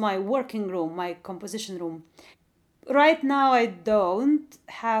 It was my working room, my composition room. Right now, I don't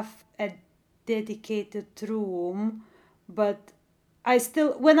have a dedicated room, but I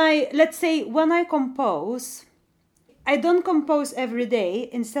still, let's say, when I compose, I don't compose every day.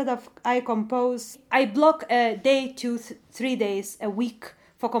 Instead of I block a day, 3 days a week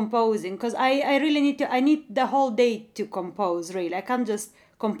for composing, because I really I need the whole day to compose, really. I can't just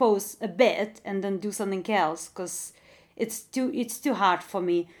compose a bit and then do something else, because it's too hard for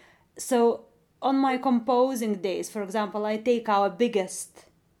me. So on my composing days, for example, I take our biggest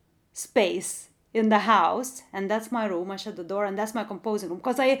space in the house, and that's my room. I shut the door, and that's my composing room,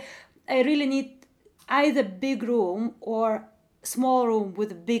 because I really need either big room or small room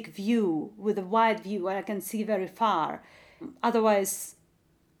with a big view, with a wide view where I can see very far. Otherwise,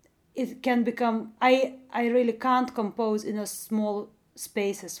 it can become, I really can't compose in a small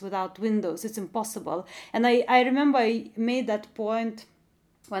spaces without windows. It's impossible. And I remember I made that point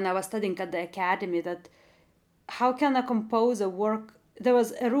when I was studying at the academy, that how can a composer work? There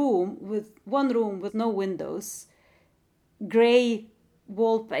was one room with no windows, gray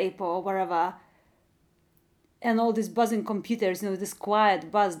wallpaper or whatever, and all these buzzing computers, this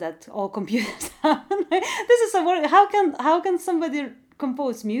quiet buzz that all computers have. This is a work. How can somebody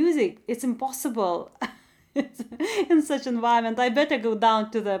compose music? It's impossible. In such environment. I better go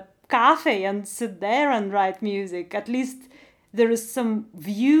down to the cafe and sit there and write music. At least there is some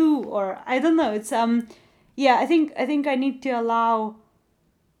view, or I don't know. It's yeah. I think I need to allow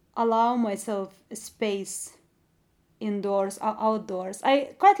myself a space, indoors or outdoors.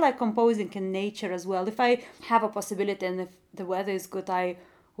 I quite like composing in nature as well. If I have a possibility and if the weather is good, I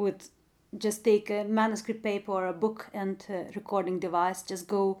would just take a manuscript paper or a book and a recording device, just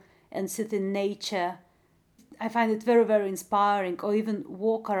go and sit in nature. I find it very, very inspiring, or even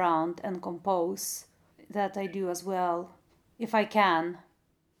walk around and compose. That I do as well, if I can.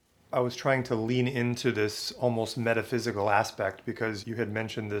 I was trying to lean into this almost metaphysical aspect because you had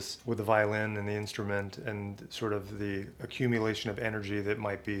mentioned this with the violin and the instrument and sort of the accumulation of energy that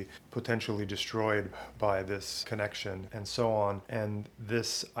might be potentially destroyed by this connection and so on. And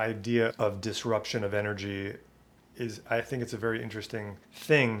this idea of disruption of energy I think it's a very interesting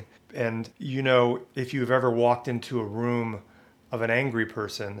thing. And if you've ever walked into a room of an angry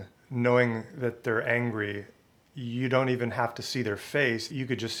person, knowing that they're angry, you don't even have to see their face. You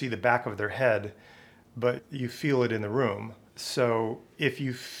could just see the back of their head, but you feel it in the room. So if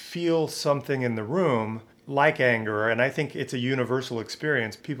you feel something in the room, like anger, and I think it's a universal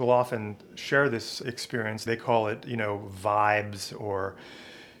experience, people often share this experience. They call it, vibes, or,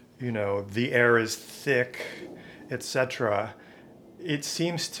 the air is thick, etc. It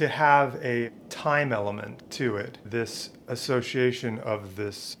seems to have a time element to it, this association of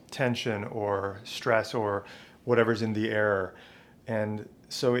this tension or stress or whatever's in the air. And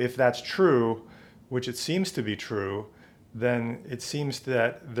so if that's true, which it seems to be true, then it seems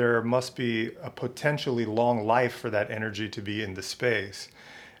that there must be a potentially long life for that energy to be in the space.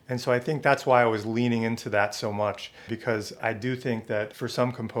 And so I think that's why I was leaning into that so much, because I do think that for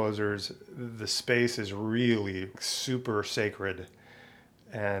some composers, the space is really super sacred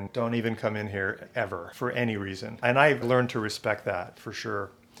and don't even come in here ever for any reason. And I've learned to respect that for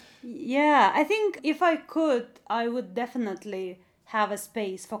sure. Yeah, I think if I could, I would definitely have a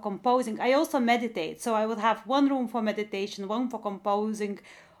space for composing. I also meditate, so I would have one room for meditation, one for composing,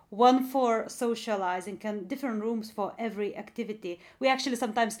 one for socializing, and different rooms for every activity. We actually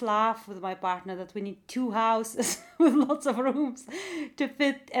sometimes laugh with my partner that we need 2 houses with lots of rooms to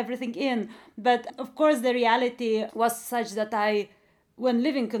fit everything in. But of course, the reality was such that when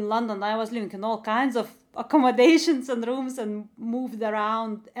living in London, I was living in all kinds of accommodations and rooms and moved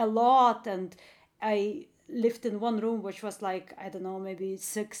around a lot. And I lived in one room which was like, I don't know, maybe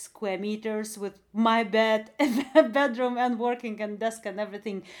 6 square meters with my bed, a bedroom and working and desk and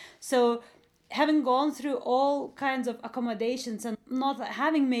everything. So having gone through all kinds of accommodations and not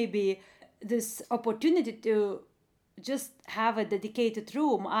having maybe this opportunity to just have a dedicated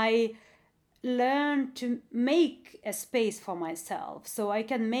room, I learned to make a space for myself so I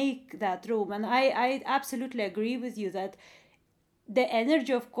can make that room. And I absolutely agree with you that the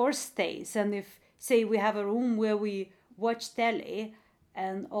energy of course stays. And if, say, we have a room where we watch telly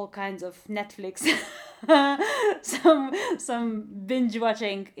and all kinds of Netflix some binge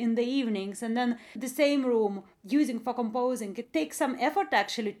watching in the evenings, and then the same room using for composing. It takes some effort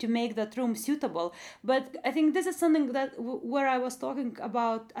actually to make that room suitable. But I think this is something that where I was talking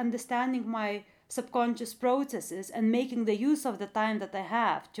about understanding my subconscious processes and making the use of the time that I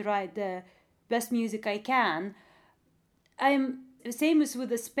have to write the best music I can. I'm same as with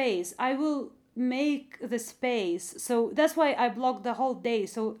the space. I will make the space. So that's why I block the whole day.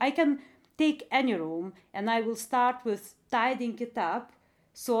 So I can take any room and I will start with tidying it up,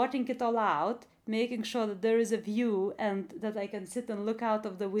 sorting it all out, making sure that there is a view and that I can sit and look out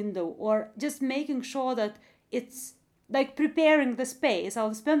of the window, or just making sure that it's like preparing the space.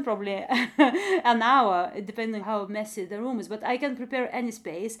 I'll spend probably an hour depending how messy the room is, but I can prepare any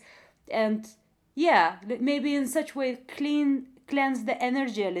space. And yeah, maybe in such way cleanse the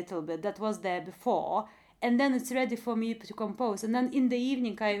energy a little bit that was there before, and then it's ready for me to compose. And then in the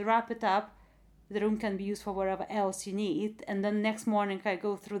evening I wrap it up. The room can be used for whatever else you need, and then next morning I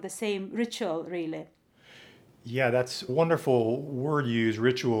go through the same ritual, really. Yeah, that's a wonderful word you use,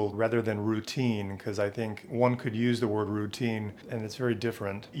 ritual, rather than routine, because I think one could use the word routine and it's very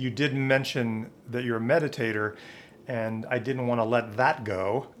different. You did mention that you're a meditator, and I didn't want to let that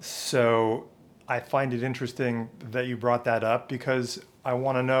go. So I find it interesting that you brought that up, because I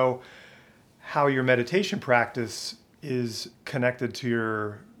want to know how your meditation practice is connected to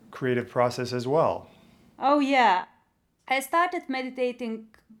your creative process as well. Oh, yeah. I started meditating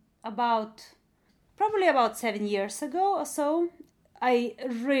probably about 7 years ago or so. I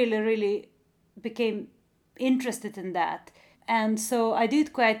really, really became interested in that. And so I do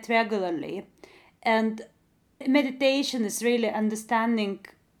it quite regularly. And meditation is really understanding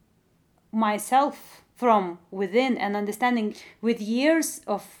myself from within, and understanding with years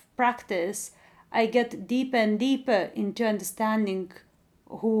of practice, I get deeper and deeper into understanding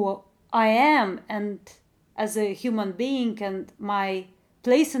who I am and as a human being, and my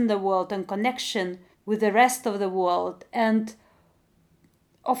place in the world and connection with the rest of the world. And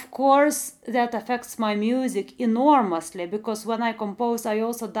of course, that affects my music enormously, because when I compose, I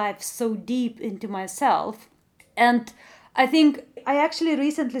also dive so deep into myself. And I think I actually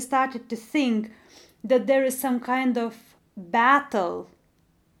recently started to think that there is some kind of battle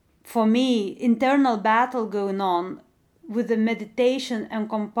for me, internal battle going on with the meditation and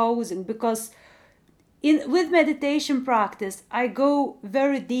composing, because with meditation practice I go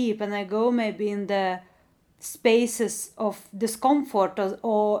very deep, and I go maybe in the spaces of discomfort,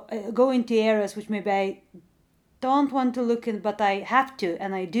 or go into areas which maybe I don't want to look in, but I have to,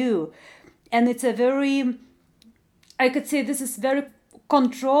 and I do. And it's a very, I could say this is very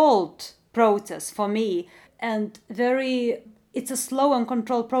controlled process for me, and it's a slow and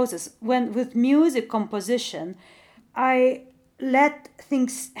controlled process. When with music composition, I let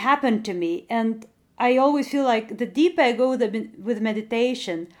things happen to me, and I always feel like the deeper I go with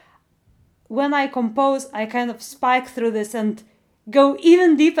meditation, when I compose, I kind of spike through this and go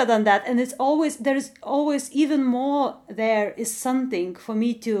even deeper than that. And there's always even more. There is something for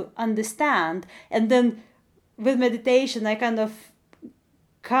me to understand. And then with meditation, I kind of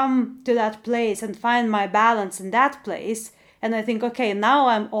come to that place and find my balance in that place. And I think, okay, now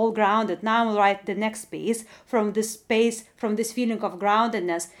I'm all grounded. Now I'll write the next piece from this space, from this feeling of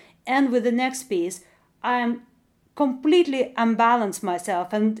groundedness. And with the next piece, I'm completely unbalanced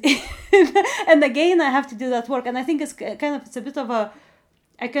myself. And and again, I have to do that work. And I think it's a bit of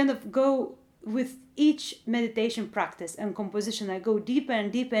I kind of go with each meditation practice and composition, I go deeper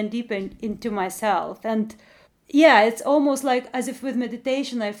and deeper and deeper into myself. And yeah, it's almost like as if with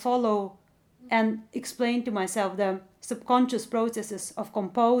meditation I follow and explain to myself the subconscious processes of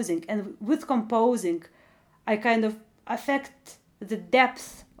composing. And with composing, I kind of affect the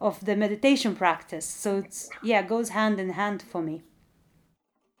depth of the meditation practice. So it goes hand in hand for me.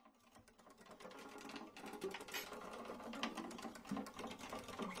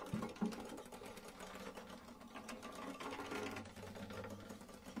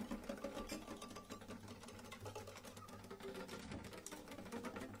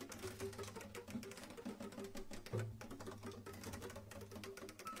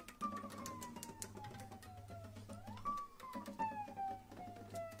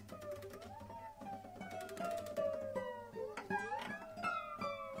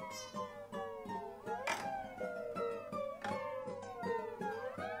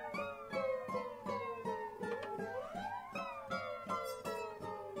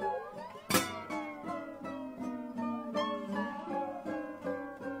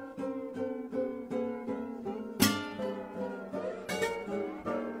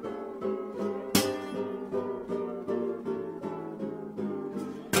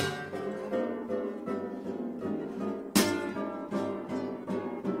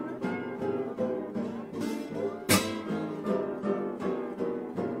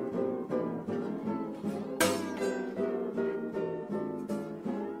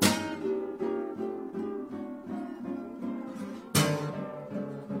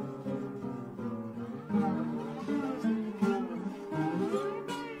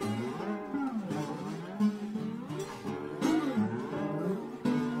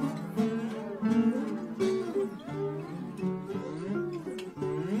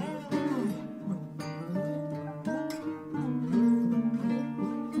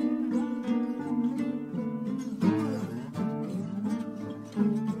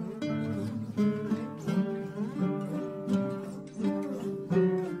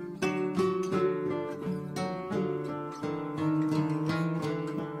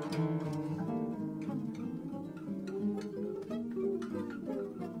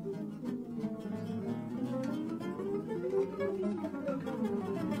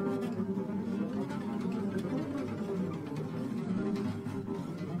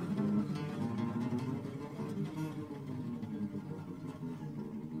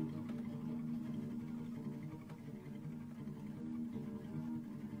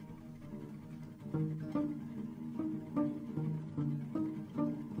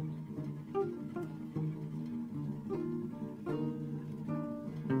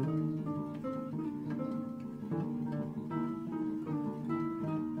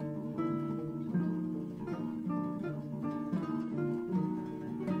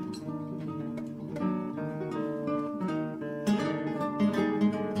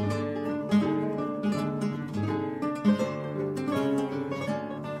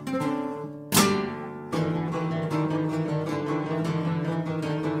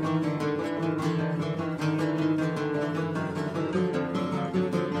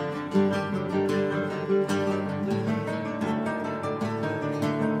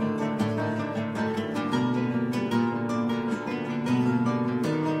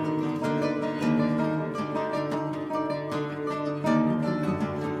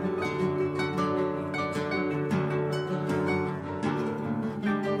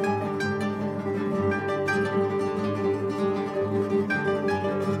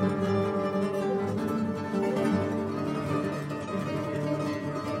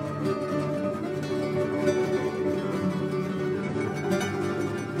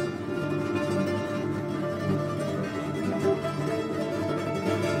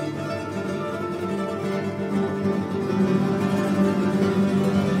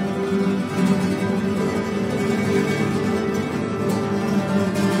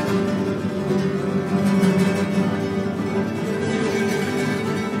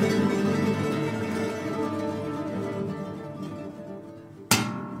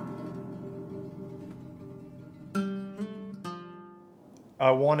 I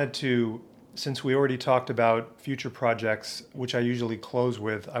wanted to, since we already talked about future projects, which I usually close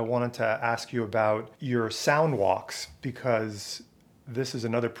with, I wanted to ask you about your sound walks, because this is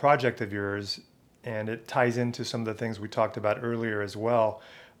another project of yours and it ties into some of the things we talked about earlier as well.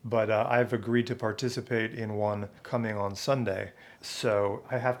 But I've agreed to participate in one coming on Sunday. So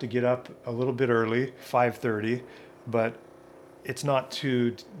I have to get up a little bit early, 5:30, but it's not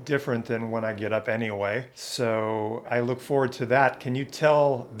too different than when I get up anyway. So I look forward to that. Can you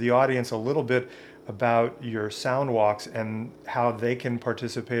tell the audience a little bit about your sound walks and how they can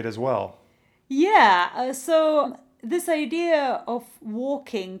participate as well? Yeah, so this idea of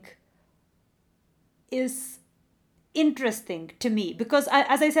walking is interesting to me because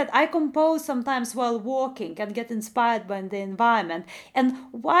as I said, I compose sometimes while walking and get inspired by the environment. And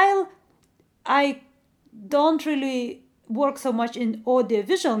while I don't really work so much in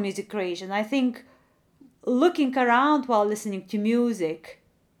audiovisual music creation, I think looking around while listening to music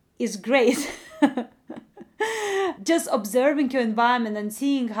is great. Just observing your environment and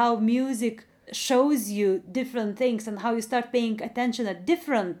seeing how music shows you different things and how you start paying attention at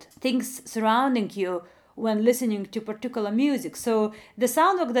different things surrounding you when listening to particular music. So the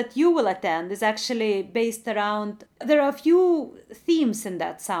soundwalk that you will attend is actually based around, there are a few themes in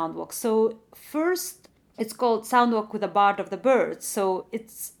that soundwalk. So first, it's called Soundwalk with a Bard of the Birds. So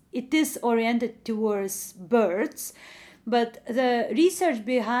it is oriented towards birds, but the research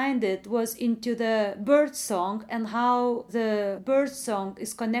behind it was into the bird song and how the bird song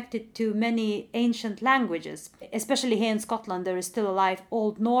is connected to many ancient languages. Especially here in Scotland, there is still alive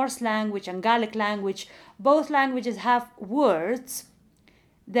Old Norse language and Gaelic language. Both languages have words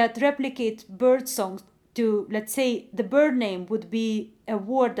that replicate bird songs to, let's say, the bird name would be a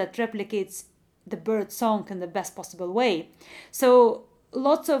word that replicates the bird song in the best possible way. So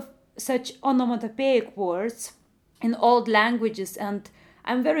lots of such onomatopoeic words in old languages, and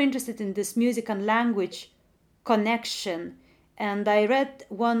I'm very interested in this music and language connection. And I read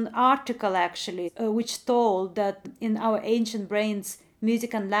one article actually which told that in our ancient brains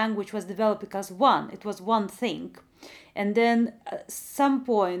music and language was developed because it was one thing, and then at some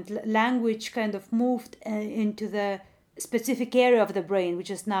point language kind of moved into the specific area of the brain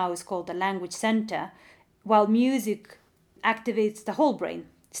which is called the language center, while music activates the whole brain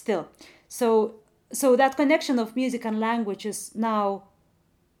still. So that connection of music and language is now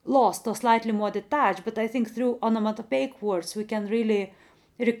lost or slightly more detached, but I think through onomatopoeic words we can really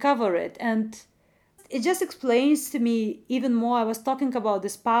recover it. And it just explains to me even more. I was talking about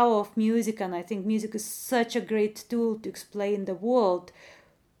this power of music, and I think music is such a great tool to explain the world.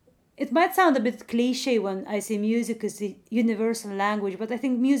 It might sound a bit cliche when I say music is the universal language, but I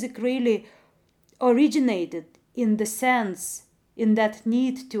think music really originated in the sense, in that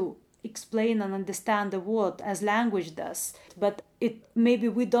need to explain and understand the world as language does. But maybe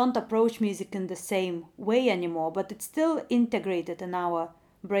we don't approach music in the same way anymore, but it's still integrated in our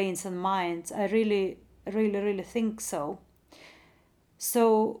brains and minds. I really, really, really think so.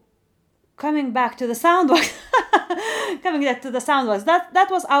 So coming back to the soundworks, that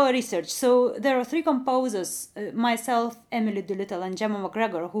was our research. So there are three composers, myself, Emily Doolittle, and Gemma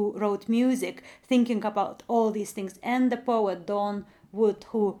McGregor, who wrote music thinking about all these things, and the poet Dawn Wood,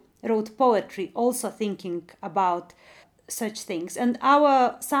 who wrote poetry also thinking about such things. And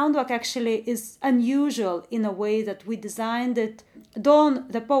our soundwork actually is unusual in a way that we designed it. Dawn,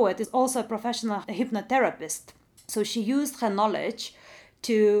 the poet, is also a professional hypnotherapist. So she used her knowledge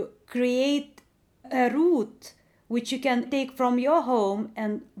to create a route which you can take from your home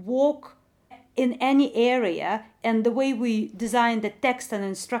and walk in any area. And the way we design the text and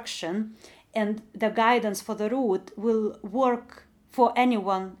instruction and the guidance for the route will work for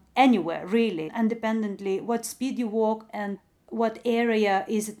anyone, anywhere, really, independently what speed you walk and what area,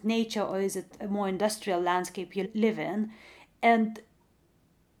 is it nature or is it a more industrial landscape you live in. And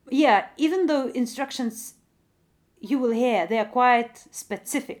yeah, even though instructions you will hear, they are quite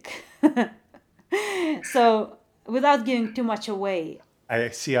specific. So without giving too much away, I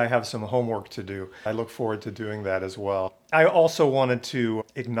see I have some homework to do. I look forward to doing that as well. I also wanted to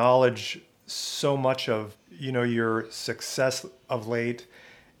acknowledge so much of your success of late,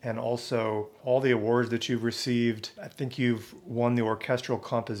 and also all the awards that you've received. I think you've won the Orchestral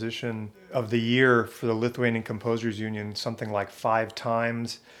Composition of the Year for the Lithuanian Composers Union something like 5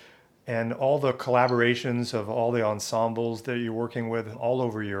 times, and all the collaborations of all the ensembles that you're working with all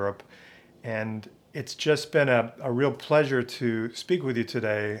over Europe. And it's just been a real pleasure to speak with you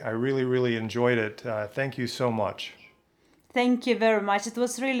today. I really, really enjoyed it. Thank you so much. Thank you very much. It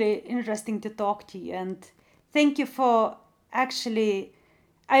was really interesting to talk to you, and thank you for actually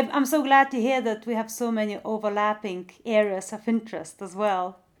I'm so glad to hear that we have so many overlapping areas of interest as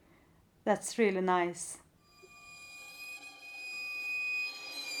well. That's really nice.